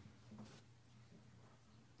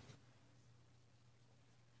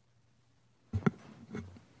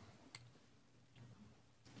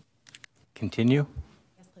 Continue?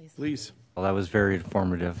 Yes, please. Please. Well, that was very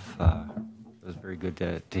informative. It was very good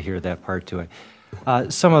to hear that part to it.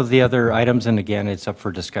 Some of the other items, and again, it's up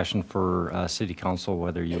for discussion for City Council,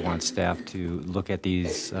 whether you want staff to look at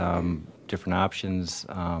these different options.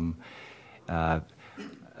 I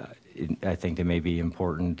think they may be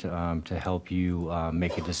important to help you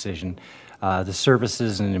make a decision. The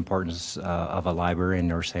services and importance of a library in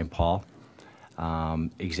North St. Paul.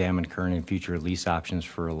 Examine current and future lease options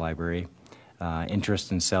for a library.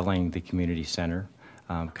 Interest in selling the community center.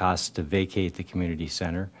 Costs to vacate the community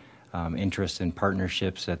center. Interest in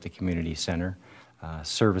partnerships at the community center.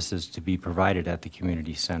 Services to be provided at the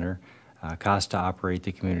community center. Cost to operate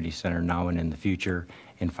the community center now and in the future,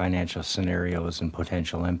 and financial scenarios and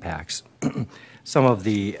potential impacts. Some of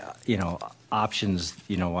the, options,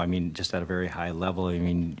 just at a very high level,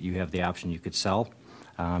 you have the option you could sell,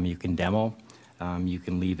 you can demo, you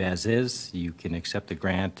can leave as is, you can accept the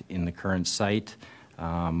grant in the current site,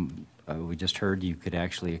 We just heard you could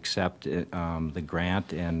actually accept the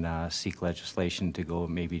grant and seek legislation to go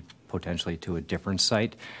maybe potentially to a different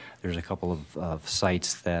site. There's a couple of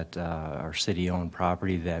sites that are city-owned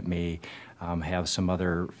property that may have some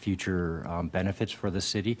other future benefits for the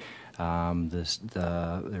city. There's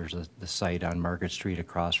the site on Market Street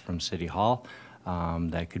across from City Hall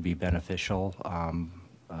that could be beneficial.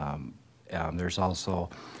 There's also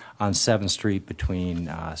on 7th Street between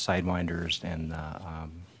Sidewinders and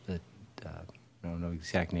I don't know the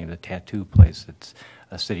exact name of the tattoo place. It's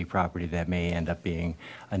a city property that may end up being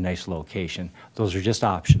a nice location. Those are just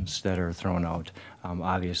options that are thrown out.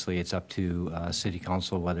 Obviously, it's up to City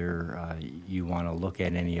Council whether you want to look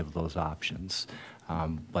at any of those options.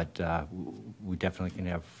 But we definitely can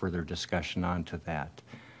have further discussion on to that.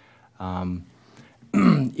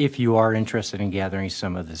 If you are interested in gathering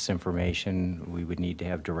some of this information, we would need to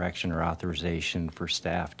have direction or authorization for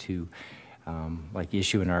staff to like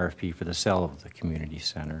issue an RFP for the sale of the community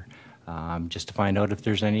center, just to find out if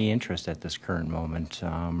there's any interest at this current moment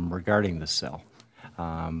regarding the sale.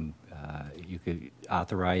 You could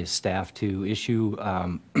authorize staff to issue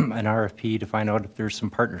an RFP to find out if there's some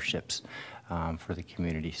partnerships for the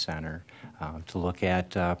community center, to look at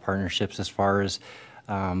partnerships as far as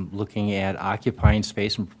looking at occupying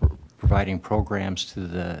space and providing programs to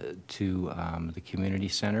the community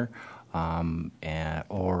center,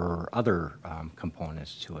 or other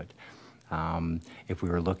components to it. If we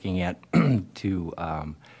were looking at to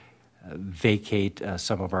vacate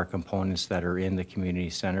some of our components that are in the community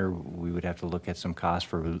center, we would have to look at some costs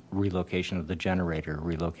for relocation of the generator,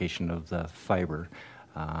 relocation of the fiber.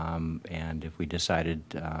 And if we decided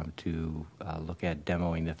to look at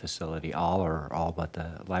demoing the facility, all but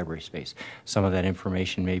the library space, some of that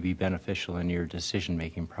information may be beneficial in your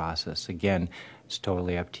decision-making process. Again, it's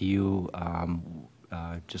totally up to you.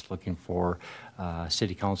 Just looking for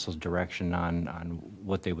City Council's direction on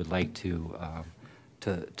what they would like to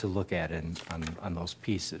look at on those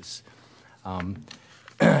pieces.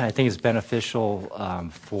 I think it's beneficial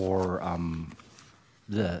for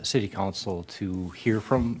the City Council to hear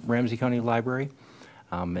from Ramsey County Library.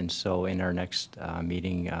 And so in our next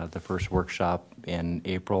meeting, the first workshop in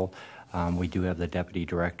April, we do have the Deputy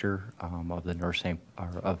Director of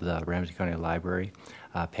the Ramsey County Library,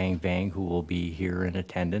 Pang Vang, who will be here in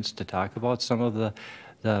attendance to talk about some of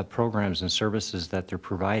the programs and services that they're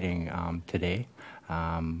providing today,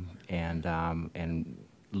 and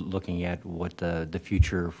looking at what the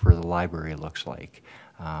future for the library looks like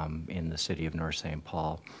in the city of North St.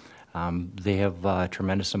 Paul. They have a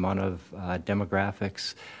tremendous amount of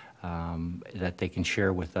demographics that they can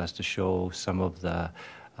share with us to show some of the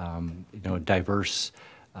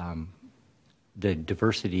the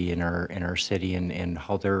diversity in our city and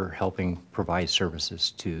how they're helping provide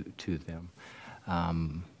services to them.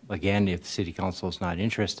 Again, if City Council is not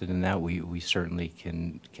interested in that, we certainly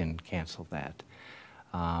can cancel that.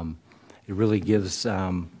 It really gives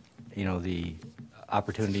the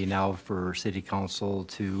opportunity now for City Council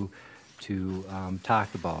to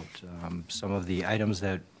talk about some of the items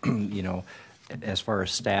that as far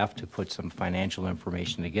as staff to put some financial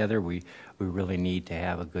information together. We really need to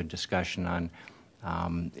have a good discussion on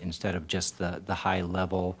instead of just the high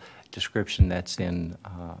level description that's in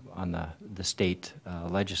on the state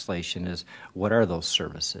legislation, is what are those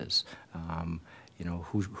services?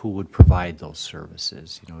 Who would provide those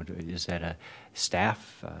services? Is that a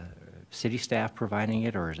staff, city staff providing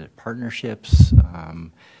it, or is it partnerships?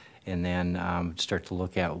 And then start to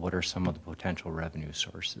look at what are some of the potential revenue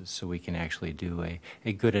sources, so we can actually do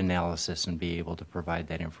a good analysis and be able to provide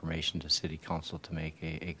that information to City Council to make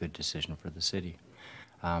a good decision for the city.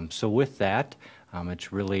 So with that,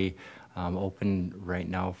 it's really open right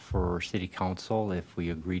now for City Council. If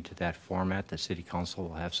we agree to that format, the City Council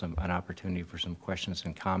will have an opportunity for some questions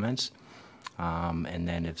and comments. And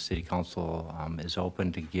then if City Council is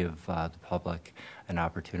open to give the public an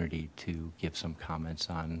opportunity to give some comments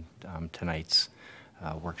on tonight's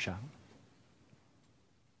workshop.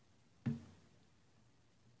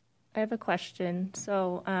 I have a question.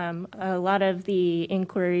 So a lot of the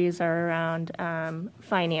inquiries are around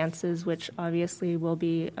finances, which obviously will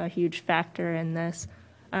be a huge factor in this.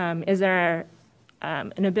 Is there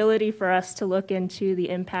an ability for us to look into the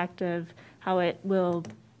impact of how it will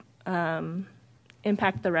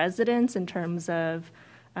impact the residents in terms of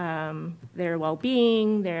their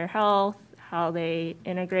well-being, their health, how they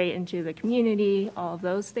integrate into the community, all of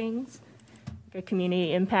those things? A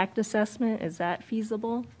community impact assessment, is that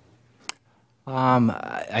feasible?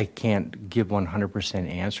 I can't give 100%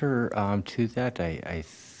 answer to that. I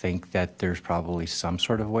think that there's probably some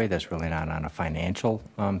sort of way that's really not on a financial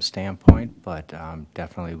standpoint, but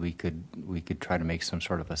definitely we could try to make some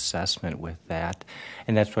sort of assessment with that.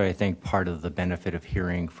 And that's why I think part of the benefit of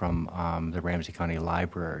hearing from the Ramsey County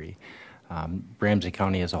Library. Ramsey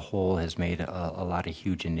County as a whole has made a lot of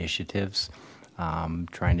huge initiatives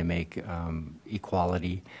trying to make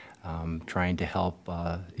equality, trying to help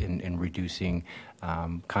in reducing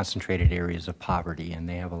concentrated areas of poverty, and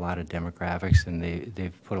they have a lot of demographics, and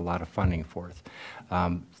they've put a lot of funding forth.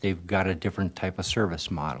 They've got a different type of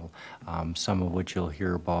service model, some of which you'll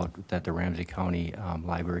hear about that the Ramsey County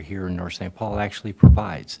Library here in North St. Paul actually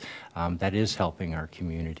provides. That is helping our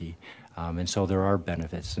community, and so there are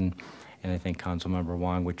benefits. And I think, Councilmember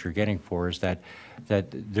Wong, what you're getting for is that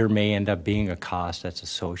there may end up being a cost that's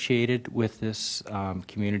associated with this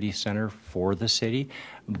community center for the city,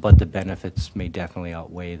 but the benefits may definitely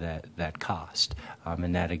outweigh that cost.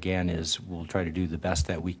 And that, again, is we'll try to do the best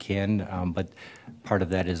that we can, but part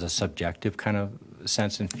of that is a subjective kind of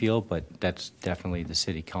sense and feel, but that's definitely the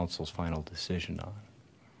City Council's final decision on.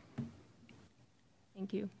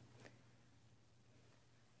 Thank you.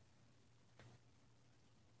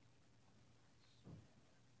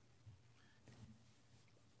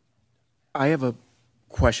 I have a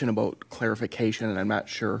question about clarification, and I'm not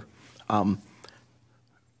sure. Are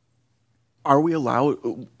we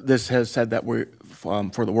allowed, this has said that we're,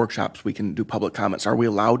 for the workshops, we can do public comments. Are we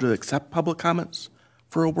allowed to accept public comments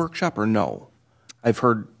for a workshop or no? I've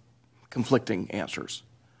heard conflicting answers.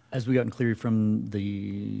 As we gotten clear from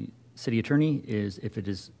the city attorney, is if it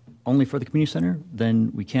is only for the community center,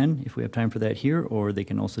 then we can, if we have time for that here, or they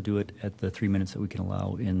can also do it at the 3 minutes that we can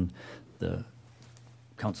allow in the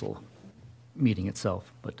council meeting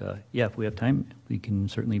itself. But yeah, if we have time, we can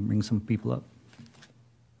certainly bring some people up.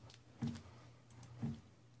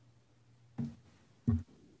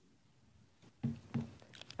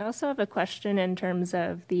 I also have a question in terms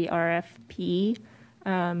of the RFP.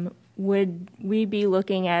 Would we be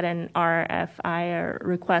looking at an RFI, or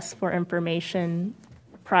request for information,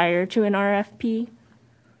 prior to an RFP?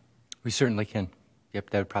 We certainly can. Yep,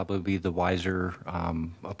 that would probably be the wiser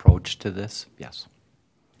approach to this, yes.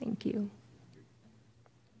 Thank you.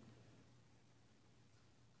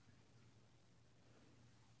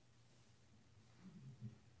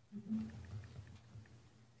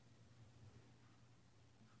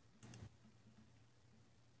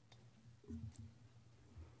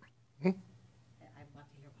 I'd love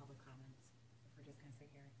to hear public comments. If we're just going to sit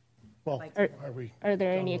here. Well, Are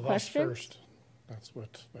there done any with us questions? first? That's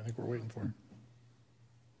what I think we're waiting for.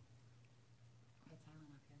 It's silent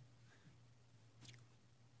up here.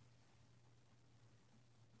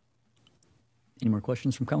 Any more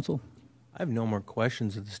questions from council? I have no more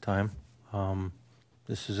questions at this time.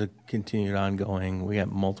 This is a continued ongoing, we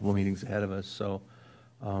have multiple meetings ahead of us, so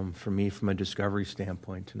for me, from a discovery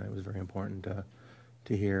standpoint, tonight was very important to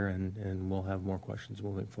hear, and we'll have more questions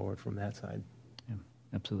moving forward from that side. Yeah,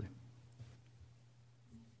 absolutely.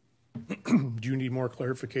 Do you need more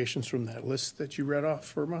clarifications from that list that you read off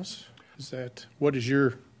from us? What is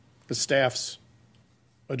the staff's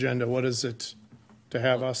agenda? What is it to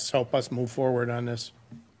have us, help us move forward on this?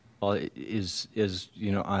 Well, is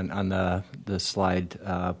on the slide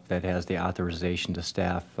that has the authorization to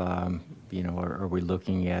staff, are we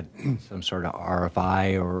looking at some sort of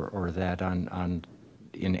RFI or that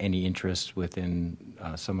in any interest within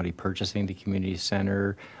somebody purchasing the community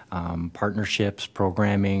center, partnerships,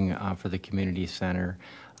 programming for the community center,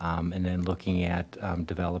 and then looking at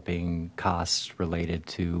developing costs related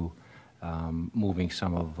to moving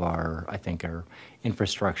some of our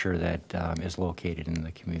infrastructure that is located in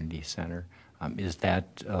the community center. Is that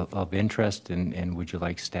of interest, and would you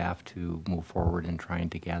like staff to move forward in trying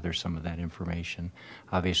to gather some of that information?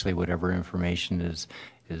 Obviously, whatever information is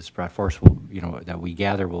brought forth, that we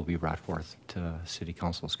gather will be brought forth to City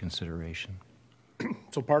Council's consideration.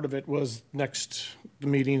 So part of it was the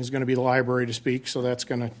meeting is going to be the library to speak, so that's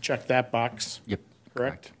going to check that box. Yep.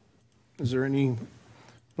 Correct? Is there anybody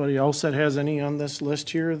else that has any on this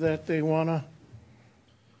list here that they want to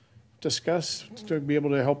discuss to be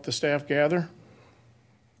able to help the staff gather?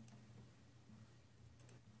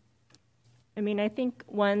 I mean, I think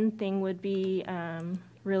one thing would be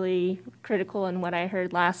really critical, and what I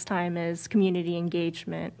heard last time is community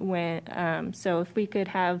engagement. So if we could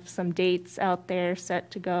have some dates out there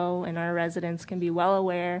set to go, and our residents can be well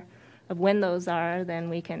aware of when those are, then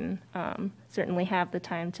we can certainly have the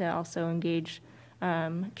time to also engage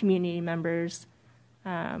community members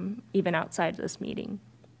even outside of this meeting.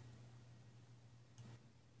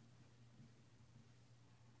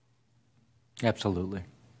 Absolutely.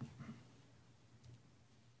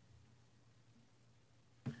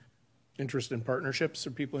 interest in partnerships?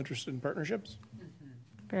 Are people interested in partnerships?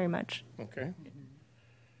 Very much. Okay.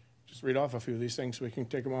 Just read off a few of these things so we can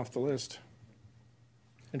take them off the list.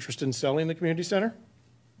 Interested in selling the community center?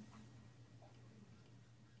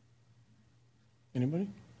 Anybody?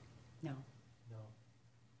 No.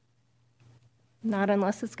 Not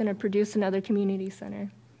unless it's going to produce another community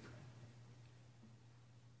center.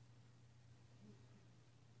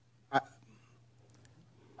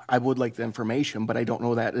 I would like the information, but I don't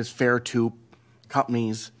know that it's fair to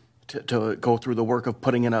companies to go through the work of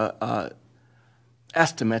putting in a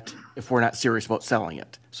estimate if we're not serious about selling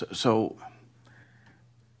it. So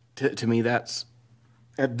to me, that's,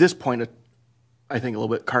 at this point, I think a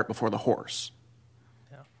little bit cart before the horse.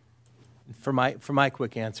 For my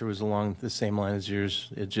quick answer was along the same line as yours.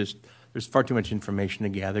 It just, there's far too much information to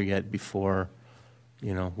gather yet before,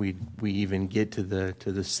 you know, we even get to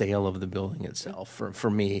the sale of the building itself. For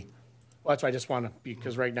me, Well, that's why I just want to,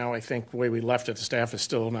 because right now I think the way we left it, the staff is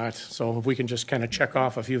still not. So if we can just kind of check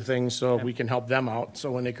off a few things so we can help them out.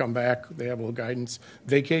 So when they come back, they have a little guidance.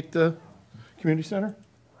 Vacate the community center?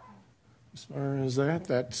 As far as that,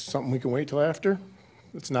 that's something we can wait till after.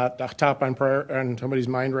 It's not top on somebody's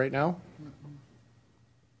mind right now.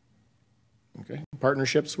 Okay,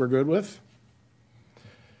 partnerships we're good with.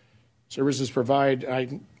 Services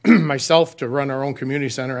provide, myself to run our own community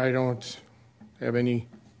center, I don't have any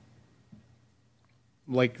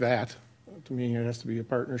like that. To me, it has to be a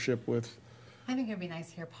partnership with, I think it'd be nice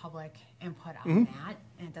to hear public input on that,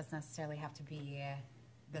 and it doesn't necessarily have to be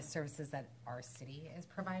the services that our city is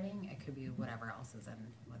providing. It could be whatever else is in,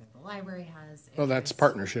 whether the library has. well, that's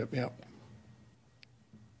partnership, yeah.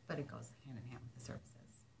 But it goes hand in hand with the services.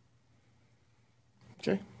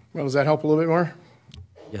 Okay, well, does that help a little bit more?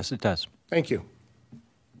 Yes, it does. Thank you.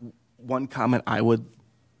 One comment I would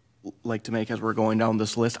like to make as we're going down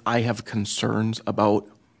this list, I have concerns about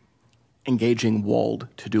engaging Wald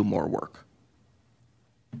to do more work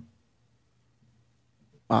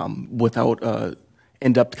without an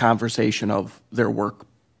in-depth conversation of their work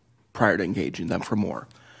prior to engaging them for more.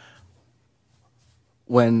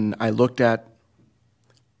 When I looked at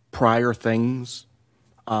prior things,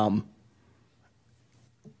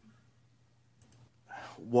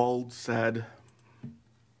 Wald said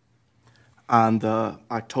on the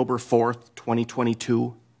October 4th,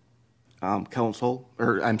 2022 council,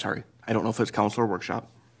 or I'm sorry, I don't know if it's council or workshop,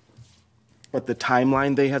 but the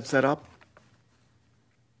timeline they had set up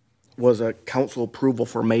was a council approval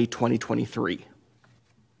for May 2023.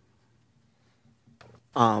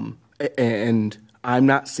 And I'm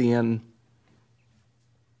not seeing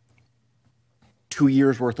 2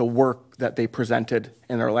 years worth of work that they presented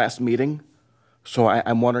in our last meeting. So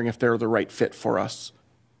I'm wondering if they're the right fit for us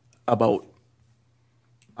about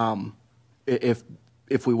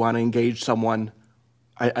if we want to engage someone,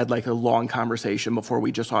 I'd like a long conversation before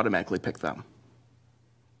we just automatically pick them.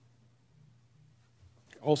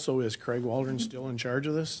 Also, is Craig Waldron still in charge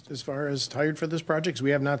of this as far as hired for this project? 'Cause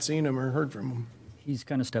we have not seen him or heard from him. He's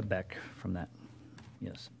kind of stepped back from that,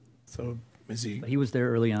 yes. So is he, But he was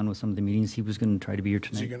there early on with some of the meetings. He was going to try to be here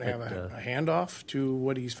tonight. is he going to have but, a handoff to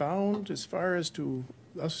what he's found as far as to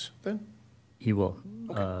us then? He will.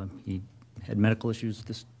 He had medical issues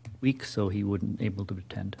this week, so he wasn't able to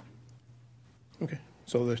attend. Okay,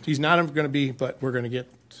 so he's not going to be, but we're going to get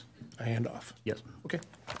a handoff. Yes. Okay.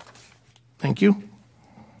 Thank you.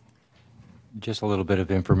 Just a little bit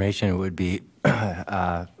of information, it would be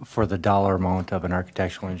for the dollar amount of an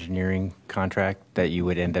architectural engineering contract that you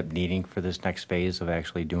would end up needing for this next phase of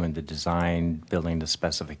actually doing the design, building the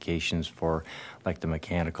specifications for like the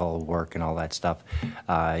mechanical work and all that stuff,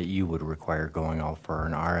 you would require going out for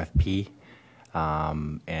an RFP,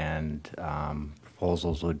 and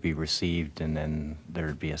proposals would be received, and then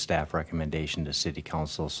there'd be a staff recommendation to city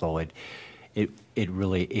council. So it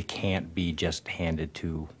really can't be just handed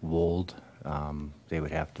to Wold. They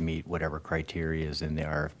would have to meet whatever criteria is in the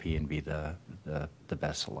RFP and be the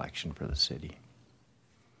best selection for the city.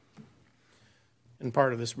 And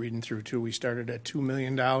part of this reading through too, we started at $2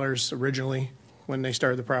 million originally when they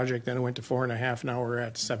started the project, then it went to 4.5, now we're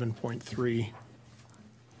at 7.3.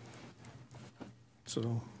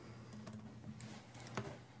 So,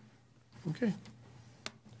 okay.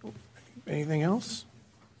 Anything else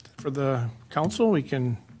for the council?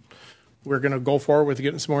 We're going to go forward with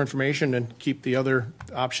getting some more information and keep the other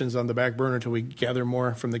options on the back burner until we gather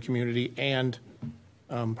more from the community and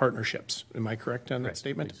partnerships. Am I correct on that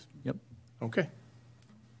statement? Please. Yep. Okay.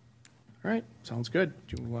 All right, sounds good.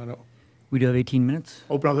 Do you want to We do have 18 minutes,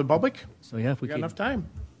 open up the public? so yeah, if we We got could. enough time.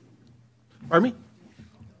 Pardon me?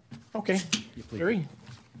 Okay, Jerry.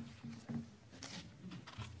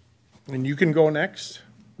 And you can go next.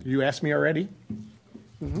 You asked me already.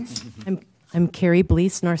 I'm Carrie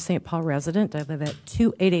Blease, North St. Paul resident. I live at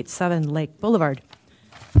 2887 Lake Boulevard.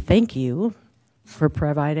 Thank you for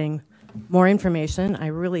providing more information. I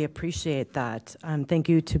really appreciate that. Thank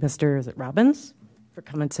you to Mr. is it Robbins for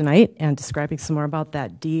coming tonight and describing some more about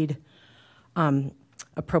that deed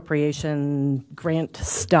appropriation grant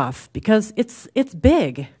stuff, because it's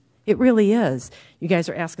big. It really is. You guys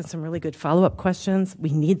are asking some really good follow-up questions. We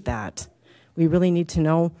need that. We really need to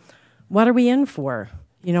know, what are we in for?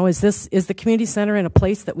 You know, is the community center in a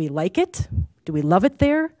place that we like it? Do we love it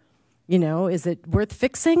there? You know, is it worth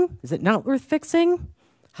fixing? Is it not worth fixing?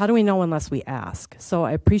 How do we know unless we ask? So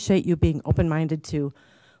I appreciate you being open-minded to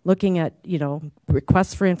looking at, you know,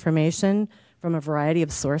 requests for information from a variety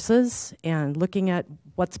of sources and looking at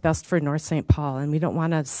what's best for North St. Paul. And we don't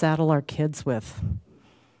want to saddle our kids with,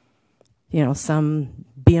 you know, some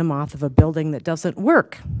behemoth of a building that doesn't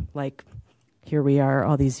work. Like, here we are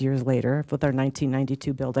all these years later with our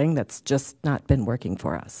 1992 building that's just not been working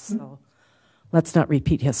for us. So let's not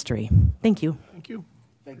repeat history. Thank you. Thank you.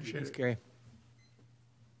 Thank you, Gary.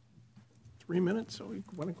 3 minutes, so we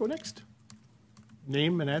want to go next.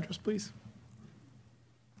 Name and address, please.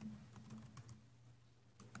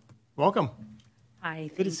 Welcome.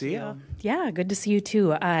 Hi. Good to see you. Yeah, good to see you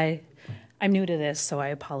too. I'm new to this, so I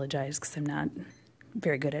apologize because I'm not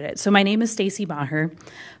very good at it. So my name is Stacy Maher,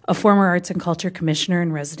 a former Arts and Culture Commissioner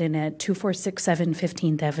and resident at 2467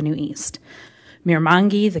 15th Avenue East. Mayor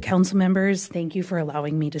Monge, the council members, thank you for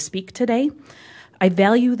allowing me to speak today. I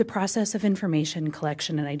value the process of information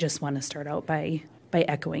collection, and I just want to start out by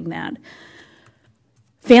echoing that.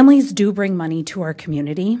 Families do bring money to our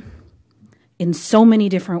community in so many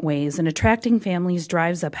different ways, and attracting families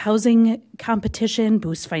drives up housing competition,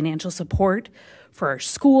 boosts financial support for our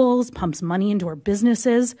schools, pumps money into our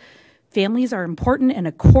businesses. Families are important and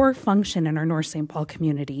a core function in our North St. Paul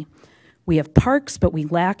community. We have parks, but we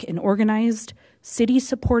lack an organized,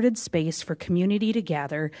 city-supported space for community to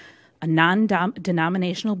gather, a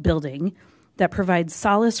non-denominational building that provides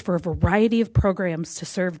solace for a variety of programs to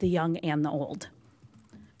serve the young and the old.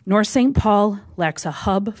 North St. Paul lacks a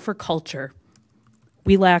hub for culture.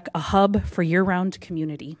 We lack a hub for year-round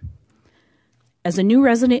community. As a new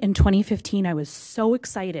resident in 2015, I was so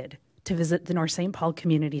excited to visit the North St. Paul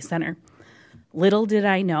Community Center. Little did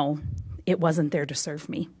I know it wasn't there to serve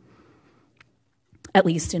me, at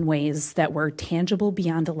least in ways that were tangible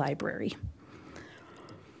beyond a library.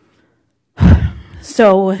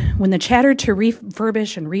 So when the chatter to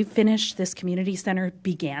refurbish and refinish this community center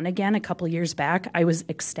began again a couple years back, I was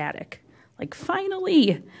ecstatic. Like,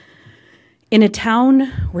 finally! In a town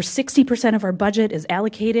where 60% of our budget is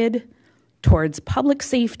allocated towards public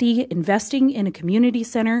safety, investing in a community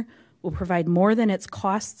center will provide more than its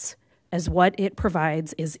costs, as what it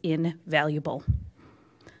provides is invaluable.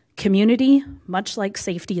 Community, much like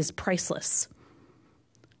safety, is priceless.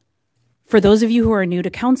 For those of you who are new to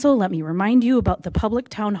council, let me remind you about the public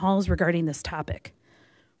town halls regarding this topic.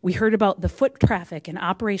 We heard about the foot traffic an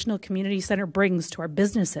operational community center brings to our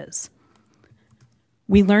businesses.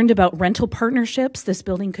 We learned about rental partnerships this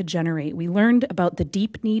building could generate. We learned about the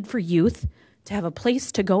deep need for youth to have a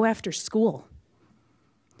place to go after school.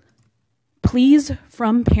 Pleas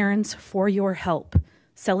from parents for your help.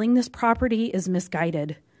 Selling this property is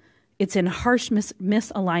misguided. It's in harsh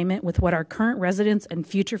misalignment with what our current residents and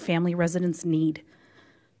future family residents need.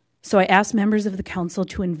 So I ask members of the council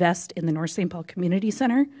to invest in the North St. Paul Community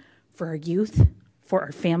Center for our youth, for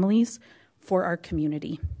our families, for our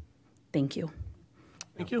community. Thank you.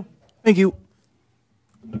 Thank you. Thank you.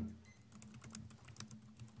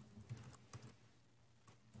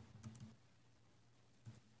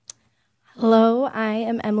 Hello, I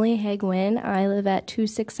am Emily Hagwin. I live at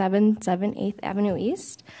 2677 8th Avenue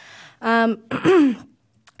East. I'm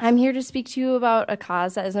here to speak to you about a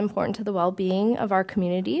cause that is important to the well-being of our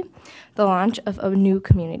community, the launch of a new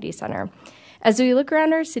community center. As we look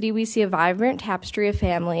around our city, we see a vibrant tapestry of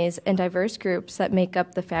families and diverse groups that make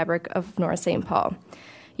up the fabric of North St. Paul.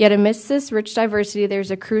 Yet amidst this rich diversity, there's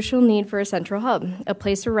a crucial need for a central hub, a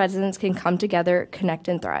place where residents can come together, connect,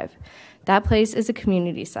 and thrive. That place is a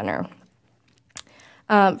community center.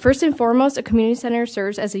 First and foremost, a community center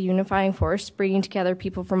serves as a unifying force, bringing together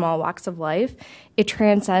people from all walks of life. It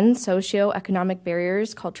transcends socioeconomic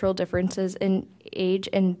barriers, cultural differences in age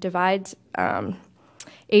divides,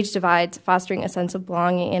 fostering a sense of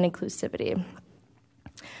belonging and inclusivity.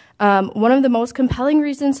 One of the most compelling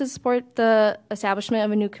reasons to support the establishment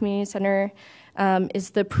of a new community center is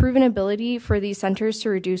the proven ability for these centers to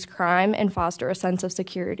reduce crime and foster a sense of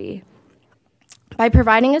security. By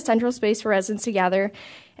providing a central space for residents to gather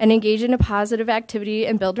and engage in a positive activity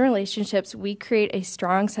and build relationships, we create a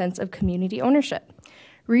strong sense of community ownership.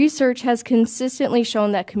 Research has consistently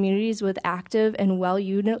shown that communities with active and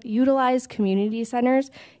well-utilized community centers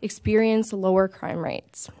experience lower crime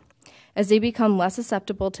rates, as they become less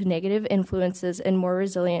susceptible to negative influences and more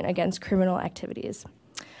resilient against criminal activities.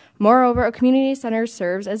 Moreover, a community center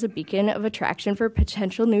serves as a beacon of attraction for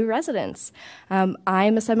potential new residents.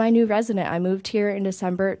 I'm a semi-new resident. I moved here in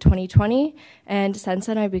December 2020, and since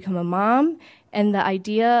then I've become a mom, and the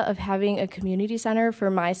idea of having a community center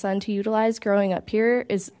for my son to utilize growing up here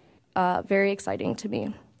is very exciting to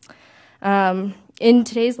me. In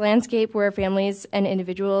today's landscape where families and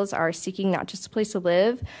individuals are seeking not just a place to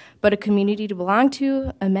live, but a community to belong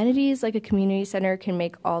to, amenities like a community center can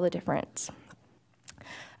make all the difference.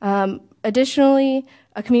 Additionally,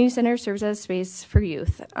 a community center serves as a space for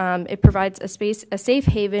youth. It provides a safe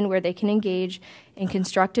haven where they can engage in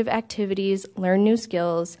constructive activities, learn new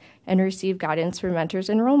skills, and receive guidance from mentors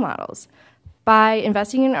and role models. By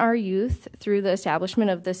investing in our youth through the establishment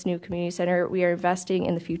of this new community center, we are investing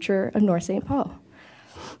in the future of North St. Paul.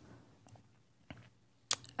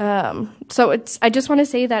 I just want to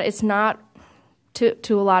say that it's not,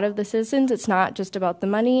 to a lot of the citizens, it's not just about the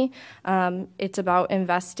money. It's about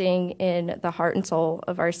investing in the heart and soul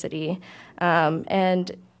of our city.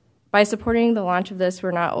 And by supporting the launch of this,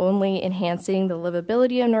 we're not only enhancing the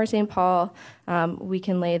livability of North St. Paul, we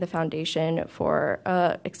can lay the foundation for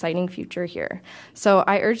an exciting future here. So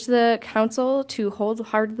I urge the council to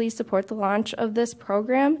wholeheartedly support the launch of this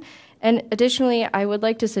program. And additionally, I would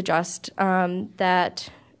like to suggest that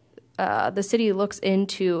the city looks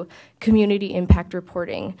into community impact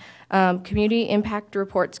reporting. Community impact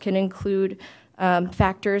reports can include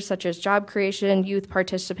factors such as job creation, youth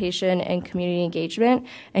participation, and community engagement,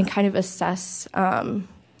 and kind of assess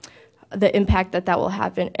the impact that will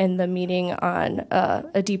have in the meeting on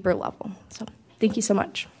a deeper level. So thank you so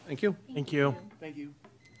much. Thank you. Thank you. Thank you.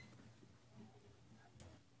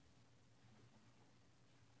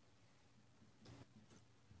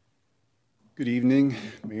 Good evening,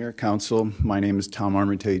 Mayor, Council. My name is Tom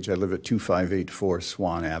Armitage. I live at 2584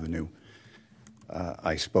 Swan Avenue.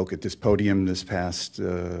 I spoke at this podium this past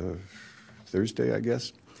Thursday, I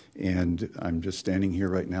guess, and I'm just standing here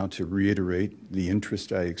right now to reiterate the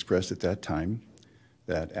interest I expressed at that time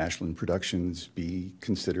that Ashland Productions be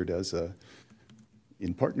considered as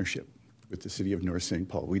in partnership with the City of North St.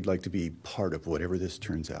 Paul. We'd like to be part of whatever this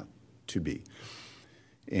turns out to be.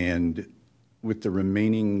 And with the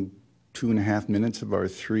remaining 2.5 minutes of our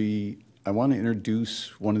 3, I want to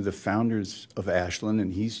introduce one of the founders of Ashland,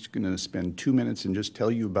 and he's going to spend 2 minutes and just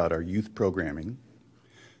tell you about our youth programming,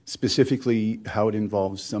 specifically how it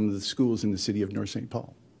involves some of the schools in the city of North St.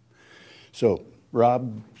 Paul. So,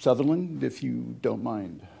 Rob Sutherland, if you don't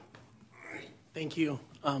mind. Thank you,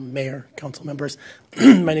 Mayor, council members.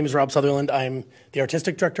 My name is Rob Sutherland. I'm the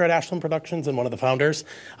artistic director at Ashland Productions and one of the founders.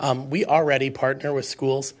 We already partner with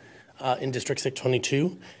schools in District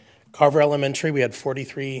 622. Carver Elementary, we had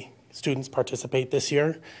 43 students participate this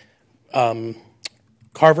year.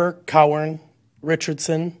 Carver, Cowern,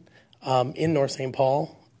 Richardson in North St.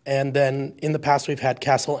 Paul, and then in the past we've had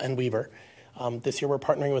Castle and Weaver. This year we're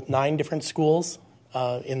partnering with 9 different schools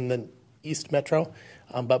in the East Metro,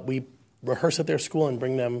 but we rehearse at their school and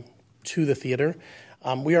bring them to the theater.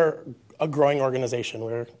 We are a growing organization.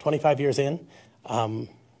 We're 25 years in.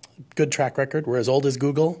 Good track record. We're as old as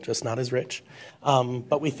Google, just not as rich.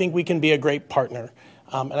 But we think we can be a great partner.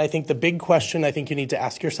 And I think the big question I think you need to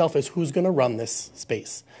ask yourself is who's going to run this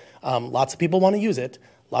space? Lots of people want to use it.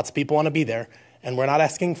 Lots of people want to be there. And we're not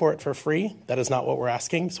asking for it for free. That is not what we're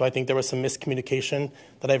asking. So I think there was some miscommunication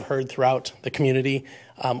that I've heard throughout the community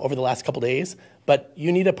over the last couple days. But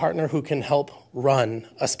you need a partner who can help run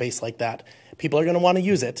a space like that. People are going to want to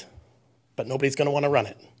use it, but nobody's going to want to run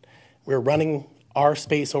it. We're running our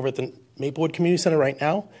space over at the Maplewood Community Center right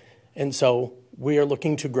now, and so we are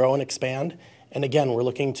looking to grow and expand. And again, we're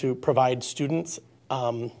looking to provide students,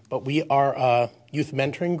 but we are a youth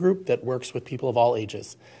mentoring group that works with people of all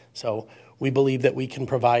ages. So we believe that we can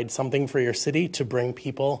provide something for your city to bring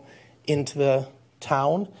people into the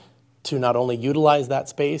town to not only utilize that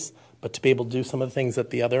space, but to be able to do some of the things that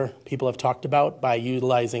the other people have talked about by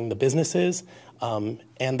utilizing the businesses and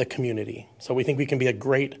the community. So we think we can be a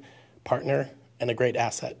great partner and a great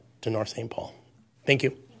asset to North St. Paul. Thank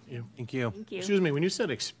you. Thank you. Thank you. Excuse me, when you said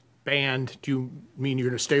expand, do you mean you're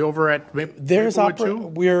going to stay over at There's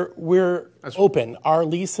Maplewood too? We're open. Our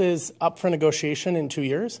lease is up for negotiation in 2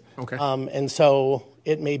 years. Okay. And so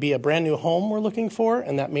it may be a brand new home we're looking for,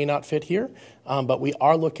 and that may not fit here. But we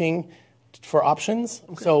are looking for options.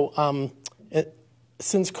 Okay. So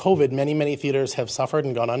since COVID, many theaters have suffered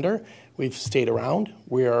and gone under. We've stayed around.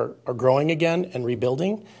 We are growing again and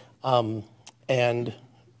rebuilding. And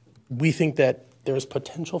we think that there's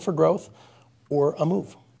potential for growth or a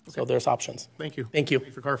move. Okay. So there's options. Thank you. Thank you. Thank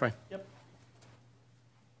you for clarifying. Yep.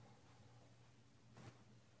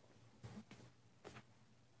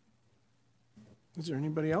 Is there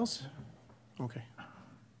anybody else? Okay.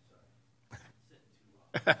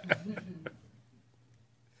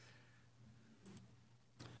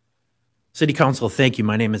 City Council, thank you.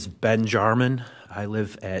 My name is Ben Jarman. I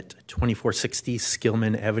live at 2460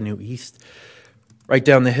 Skillman Avenue East, right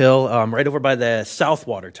down the hill, right over by the South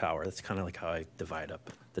Water Tower. That's kind of like how I divide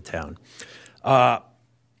up the town.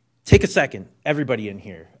 Take a second, everybody in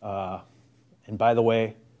here. And by the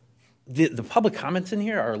way, the public comments in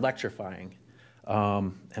here are electrifying.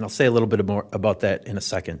 And I'll say a little bit more about that in a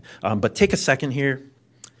second. But take a second here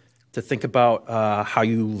to think about how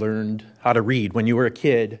you learned how to read when you were a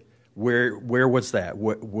kid. Where was that?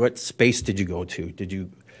 What space did you go to? Did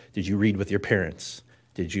you read with your parents?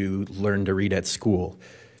 Did you learn to read at school?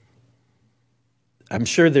 I'm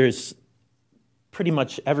sure there's pretty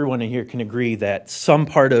much everyone in here can agree that some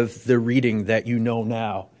part of the reading that you know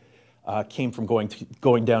now came from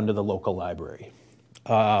going down to the local library.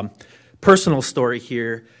 Personal story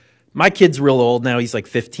here. My kid's real old now. He's like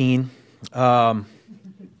 15.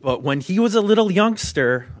 But when he was a little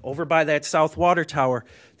youngster over by that South Water Tower,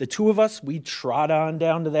 the two of us, we'd trot on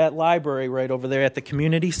down to that library right over there at the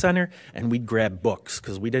community center, and we'd grab books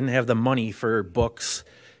because we didn't have the money for books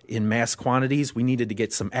in mass quantities. We needed to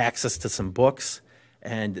get some access to some books,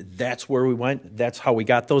 and that's where we went. That's how we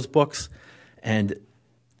got those books. And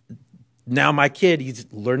now my kid,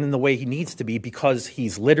 he's learning the way he needs to be because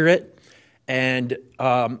he's literate, and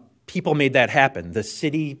people made that happen. The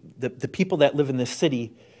city, the people that live in this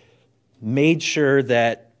city made sure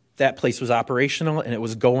that that place was operational and it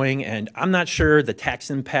was going, and I'm not sure the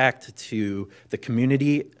tax impact to the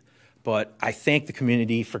community, but I thank the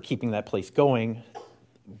community for keeping that place going,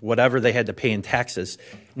 whatever they had to pay in taxes.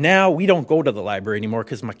 Now we don't go to the library anymore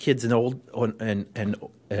because my kid's an old, and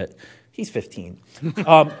he's 15.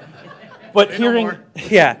 But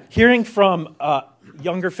hearing from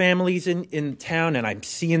younger families in town, and I'm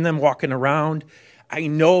seeing them walking around, I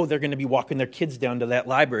know they're going to be walking their kids down to that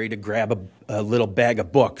library to grab a little bag of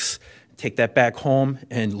books, take that back home,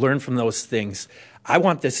 and learn from those things. I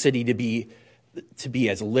want this city to be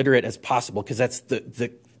as literate as possible because that's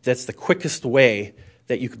the quickest way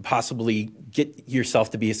that you could possibly get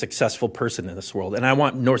yourself to be a successful person in this world. And I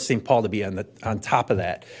want North St. Paul to be on top of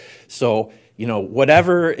that. So,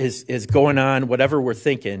 whatever is going on, whatever we're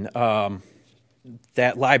thinking,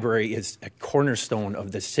 that library is a cornerstone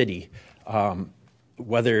of the city.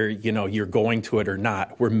 Whether you're going to it or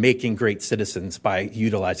not, we're making great citizens by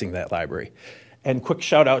utilizing that library. And quick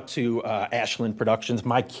shout out to Ashland Productions.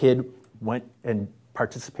 My kid went and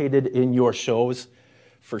participated in your shows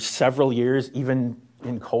for several years, even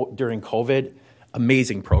during COVID.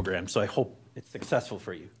 Amazing program. So I hope it's successful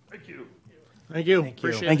for you. Thank you. Thank you.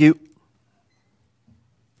 Appreciate it. Thank you.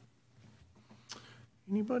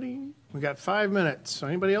 Anybody? We got 5 minutes. So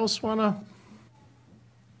anybody else want to?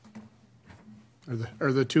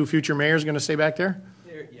 Are the two future mayors going to stay back there?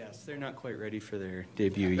 Yes, they're not quite ready for their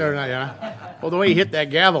debut yet. They're not, yeah. Well, the way you hit that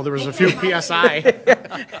gavel, there was a few PSI.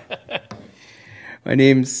 My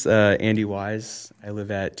name's Andy Wise. I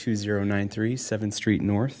live at 2093 7th Street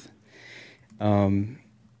North. I'm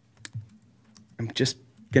just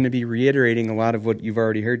going to be reiterating a lot of what you've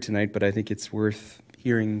already heard tonight, but I think it's worth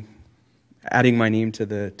adding my name to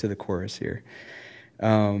the chorus here.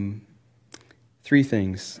 3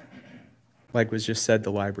 things. Like was just said,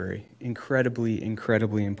 the library, incredibly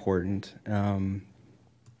important.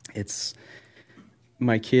 It's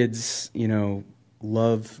my kids,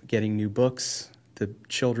 love getting new books. The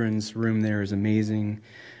children's room there is amazing.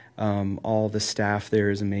 All the staff there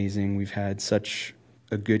is amazing. We've had such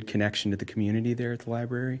a good connection to the community there at the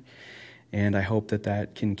library, and I hope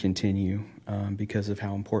that can continue because of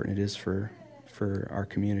how important it is for our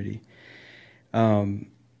community.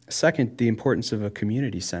 Second, the importance of a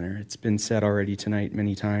community center. It's been said already tonight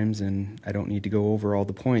many times, and I don't need to go over all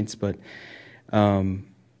the points, but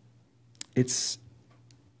it's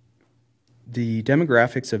the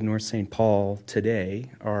demographics of North St. Paul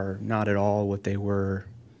today are not at all what they were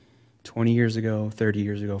 20 years ago, 30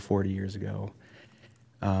 years ago, 40 years ago.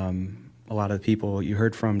 A lot of the people you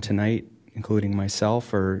heard from tonight, including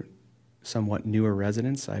myself, are somewhat newer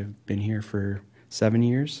residents. I've been here for 7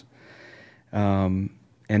 years.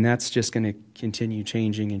 And that's just going to continue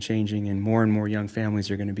changing, and more young families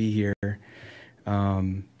are going to be here.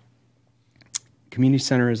 Community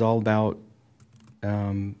center is all about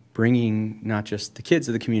bringing not just the kids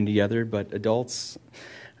of the community together, but adults,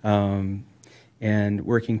 and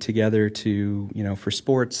working together to, for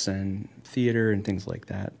sports and theater and things like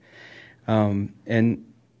that. And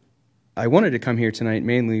I wanted to come here tonight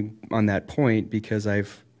mainly on that point because in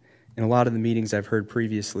a lot of the meetings I've heard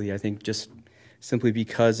previously, I think just simply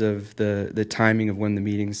because of the timing of when the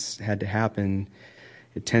meetings had to happen,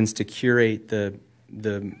 it tends to curate the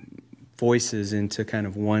voices into kind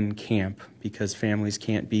of one camp because families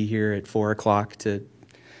can't be here at 4 o'clock to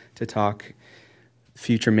talk.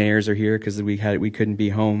 Future mayors are here because we couldn't be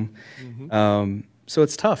home. Mm-hmm. So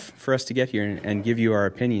it's tough for us to get here and give you our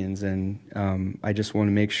opinions, and I just want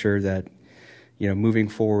to make sure that, moving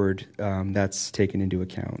forward, that's taken into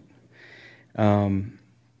account. And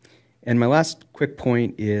my last quick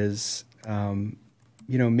point is,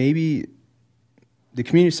 maybe the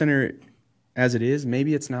community center as it is,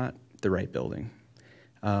 maybe it's not the right building.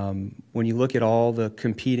 When you look at all the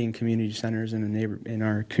competing community centers in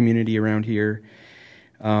our community around here,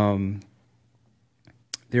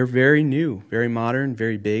 they're very new, very modern,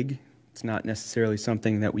 very big. It's not necessarily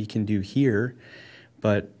something that we can do here,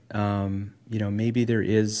 but maybe there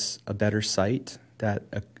is a better site that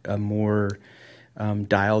a more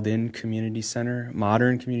dialed-in community center,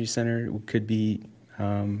 modern community center could be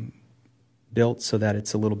built so that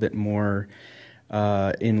it's a little bit more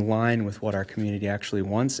in line with what our community actually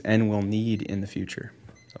wants and will need in the future.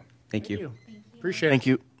 So, thank you. Appreciate it. Thank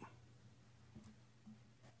you.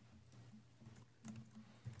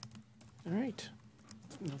 All right.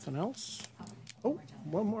 Nothing else? Oh,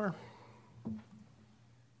 one more.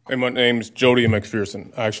 Hey, my name's Jody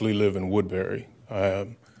McPherson. I actually live in Woodbury. I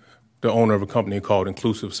am the owner of a company called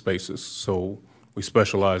Inclusive Spaces. So we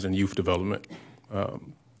specialize in youth development.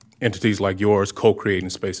 Entities like yours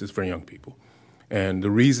co-creating spaces for young people. And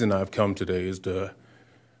the reason I've come today is to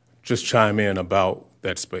just chime in about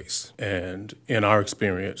that space. And in our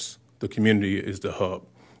experience, the community is the hub.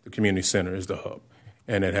 The community center is the hub.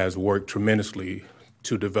 And it has worked tremendously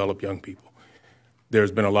to develop young people.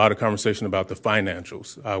 There's been a lot of conversation about the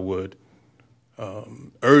financials. I would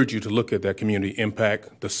urge you to look at that community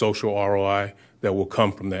impact, the social ROI that will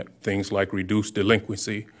come from that, things like reduced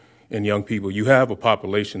delinquency in young people. You have a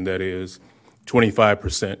population that is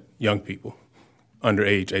 25% young people under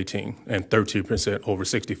age 18 and 13% over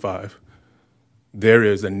 65. There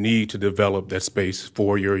is a need to develop that space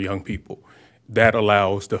for your young people. That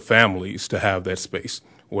allows the families to have that space,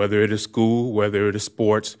 whether it is school, whether it is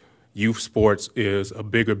sports. Youth sports is a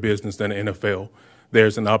bigger business than the NFL.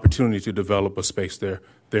 There's an opportunity to develop a space there.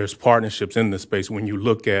 There's partnerships in the space. When you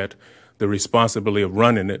look at the responsibility of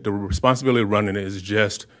running it, the responsibility of running it is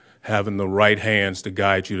just having the right hands to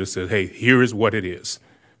guide you to say, hey, here is what it is.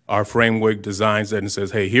 Our framework designs that and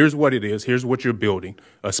says, hey, here's what it is. Here's what you're building,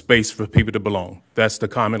 a space for people to belong. That's the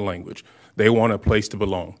common language. They want a place to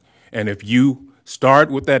belong. And if you start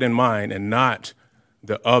with that in mind and not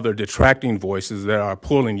the other detracting voices that are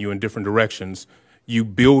pulling you in different directions, you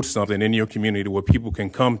build something in your community where people can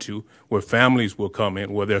come to, where families will come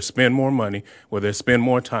in, where they'll spend more money, where they'll spend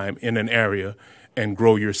more time in an area and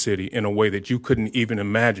grow your city in a way that you couldn't even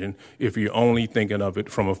imagine if you're only thinking of it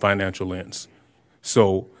from a financial lens.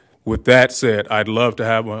 So with that said, I'd love to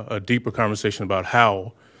have a deeper conversation about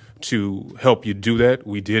how to help you do that.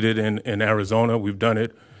 We did it in Arizona. We've done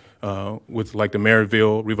it with like the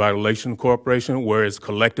Maryville Revitalization Corporation, where it's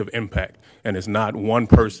collective impact. And it's not one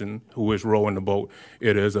person who is rowing the boat.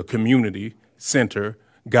 It is a community center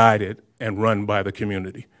guided and run by the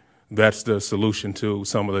community. That's the solution to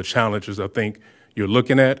some of the challenges I think you're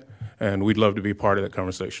looking at, and we'd love to be part of that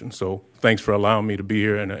conversation. So thanks for allowing me to be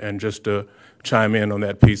here and just to chime in on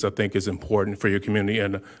that piece I think is important for your community.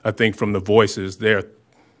 And I think from the voices, they're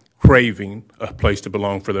craving a place to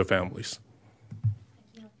belong for their families.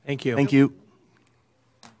 Thank you. Thank you.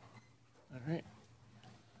 All right.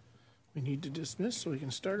 We need to dismiss so we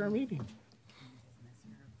can start our meeting.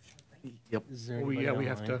 Yep. We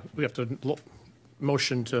have to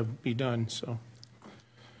motion to be done, so.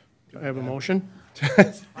 Do I have a motion?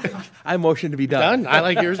 I motion to be done. I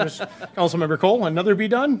like yours, Councilmember Cole. Another be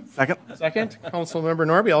done? Second. Second. Councilmember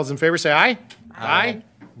Nordby. All those in favor say aye. Aye.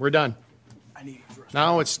 We're done.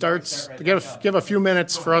 Now it starts, give a few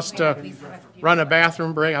minutes for us to run a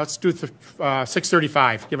bathroom break. Let's do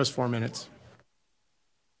 6:35. Give us 4 minutes.